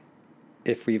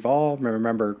 if we've all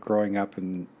remember growing up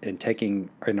and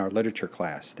taking in our literature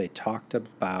class, they talked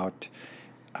about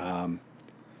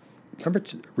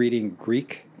reading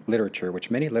Greek literature,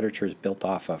 which many literature is built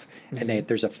off of, and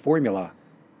there's a formula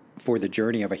for the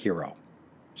journey of a hero.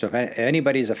 So if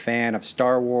anybody's a fan of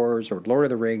Star Wars or Lord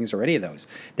of the Rings or any of those,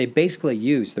 they basically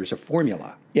there's a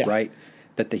formula, right,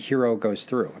 that the hero goes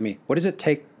through. I mean, what does it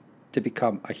take to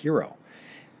become a hero?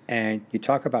 And you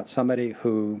talk about somebody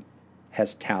who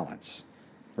has talents,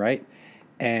 right?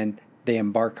 And they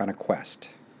embark on a quest,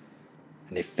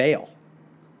 and they fail.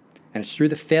 And it's through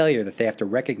the failure that they have to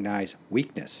recognize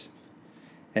weakness.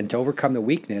 And to overcome the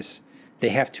weakness, they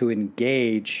have to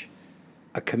engage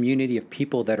a community of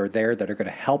people that are there that are going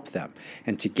to help them.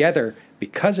 And together,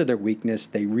 because of their weakness,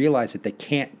 they realize that they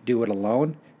can't do it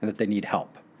alone and that they need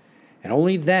help. And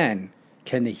only then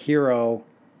can the hero,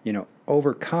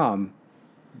 overcome,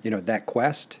 that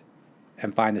quest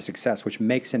and find the success, which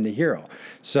makes him the hero.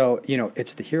 So,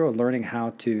 it's the hero learning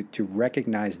how to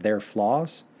recognize their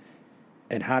flaws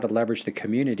and how to leverage the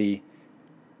community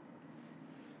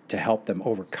to help them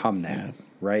overcome that,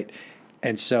 right?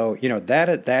 And so,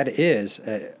 that is,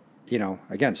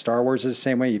 again, Star Wars is the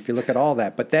same way if you look at all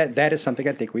that. But that is something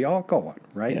I think we all go on,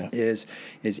 right? Yeah. Is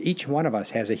each one of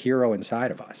us has a hero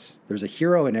inside of us. There's a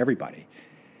hero in everybody.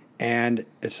 And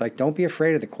it's like, don't be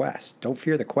afraid of the quest. Don't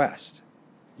fear the quest.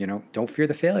 Don't fear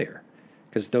the failure,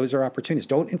 because those are opportunities.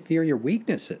 Don't fear your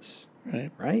weaknesses,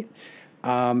 right?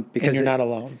 Because and you're not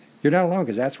alone. You're not alone,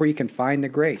 because that's where you can find the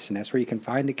grace, and that's where you can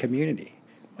find the community.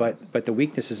 But the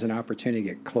weakness is an opportunity to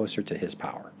get closer to His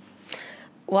power.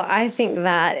 Well, I think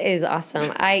that is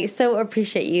awesome. I so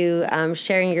appreciate you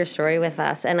sharing your story with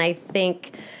us. And I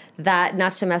think that,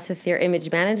 not to mess with your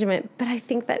image management, but I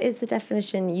think that is the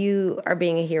definition. You are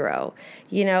being a hero,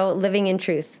 living in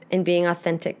truth and being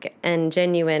authentic and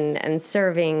genuine and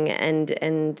serving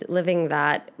and living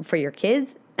that for your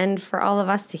kids. And for all of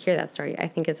us to hear that story, I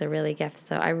think is a really gift.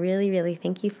 So I really, really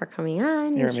thank you for coming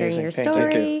on and sharing your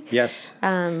story. Thank you. Yes.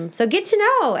 So get to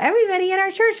know everybody at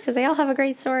our church, because they all have a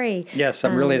great story. Yes,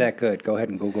 I'm really that good. Go ahead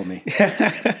and Google me.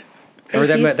 Or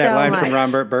that line from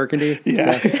Robert Burgundy.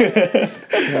 Yeah.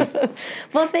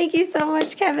 Well, thank you so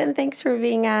much, Kevin. Thanks for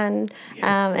being on.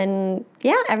 And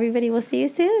everybody, will see you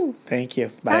soon. Thank you.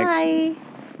 Bye.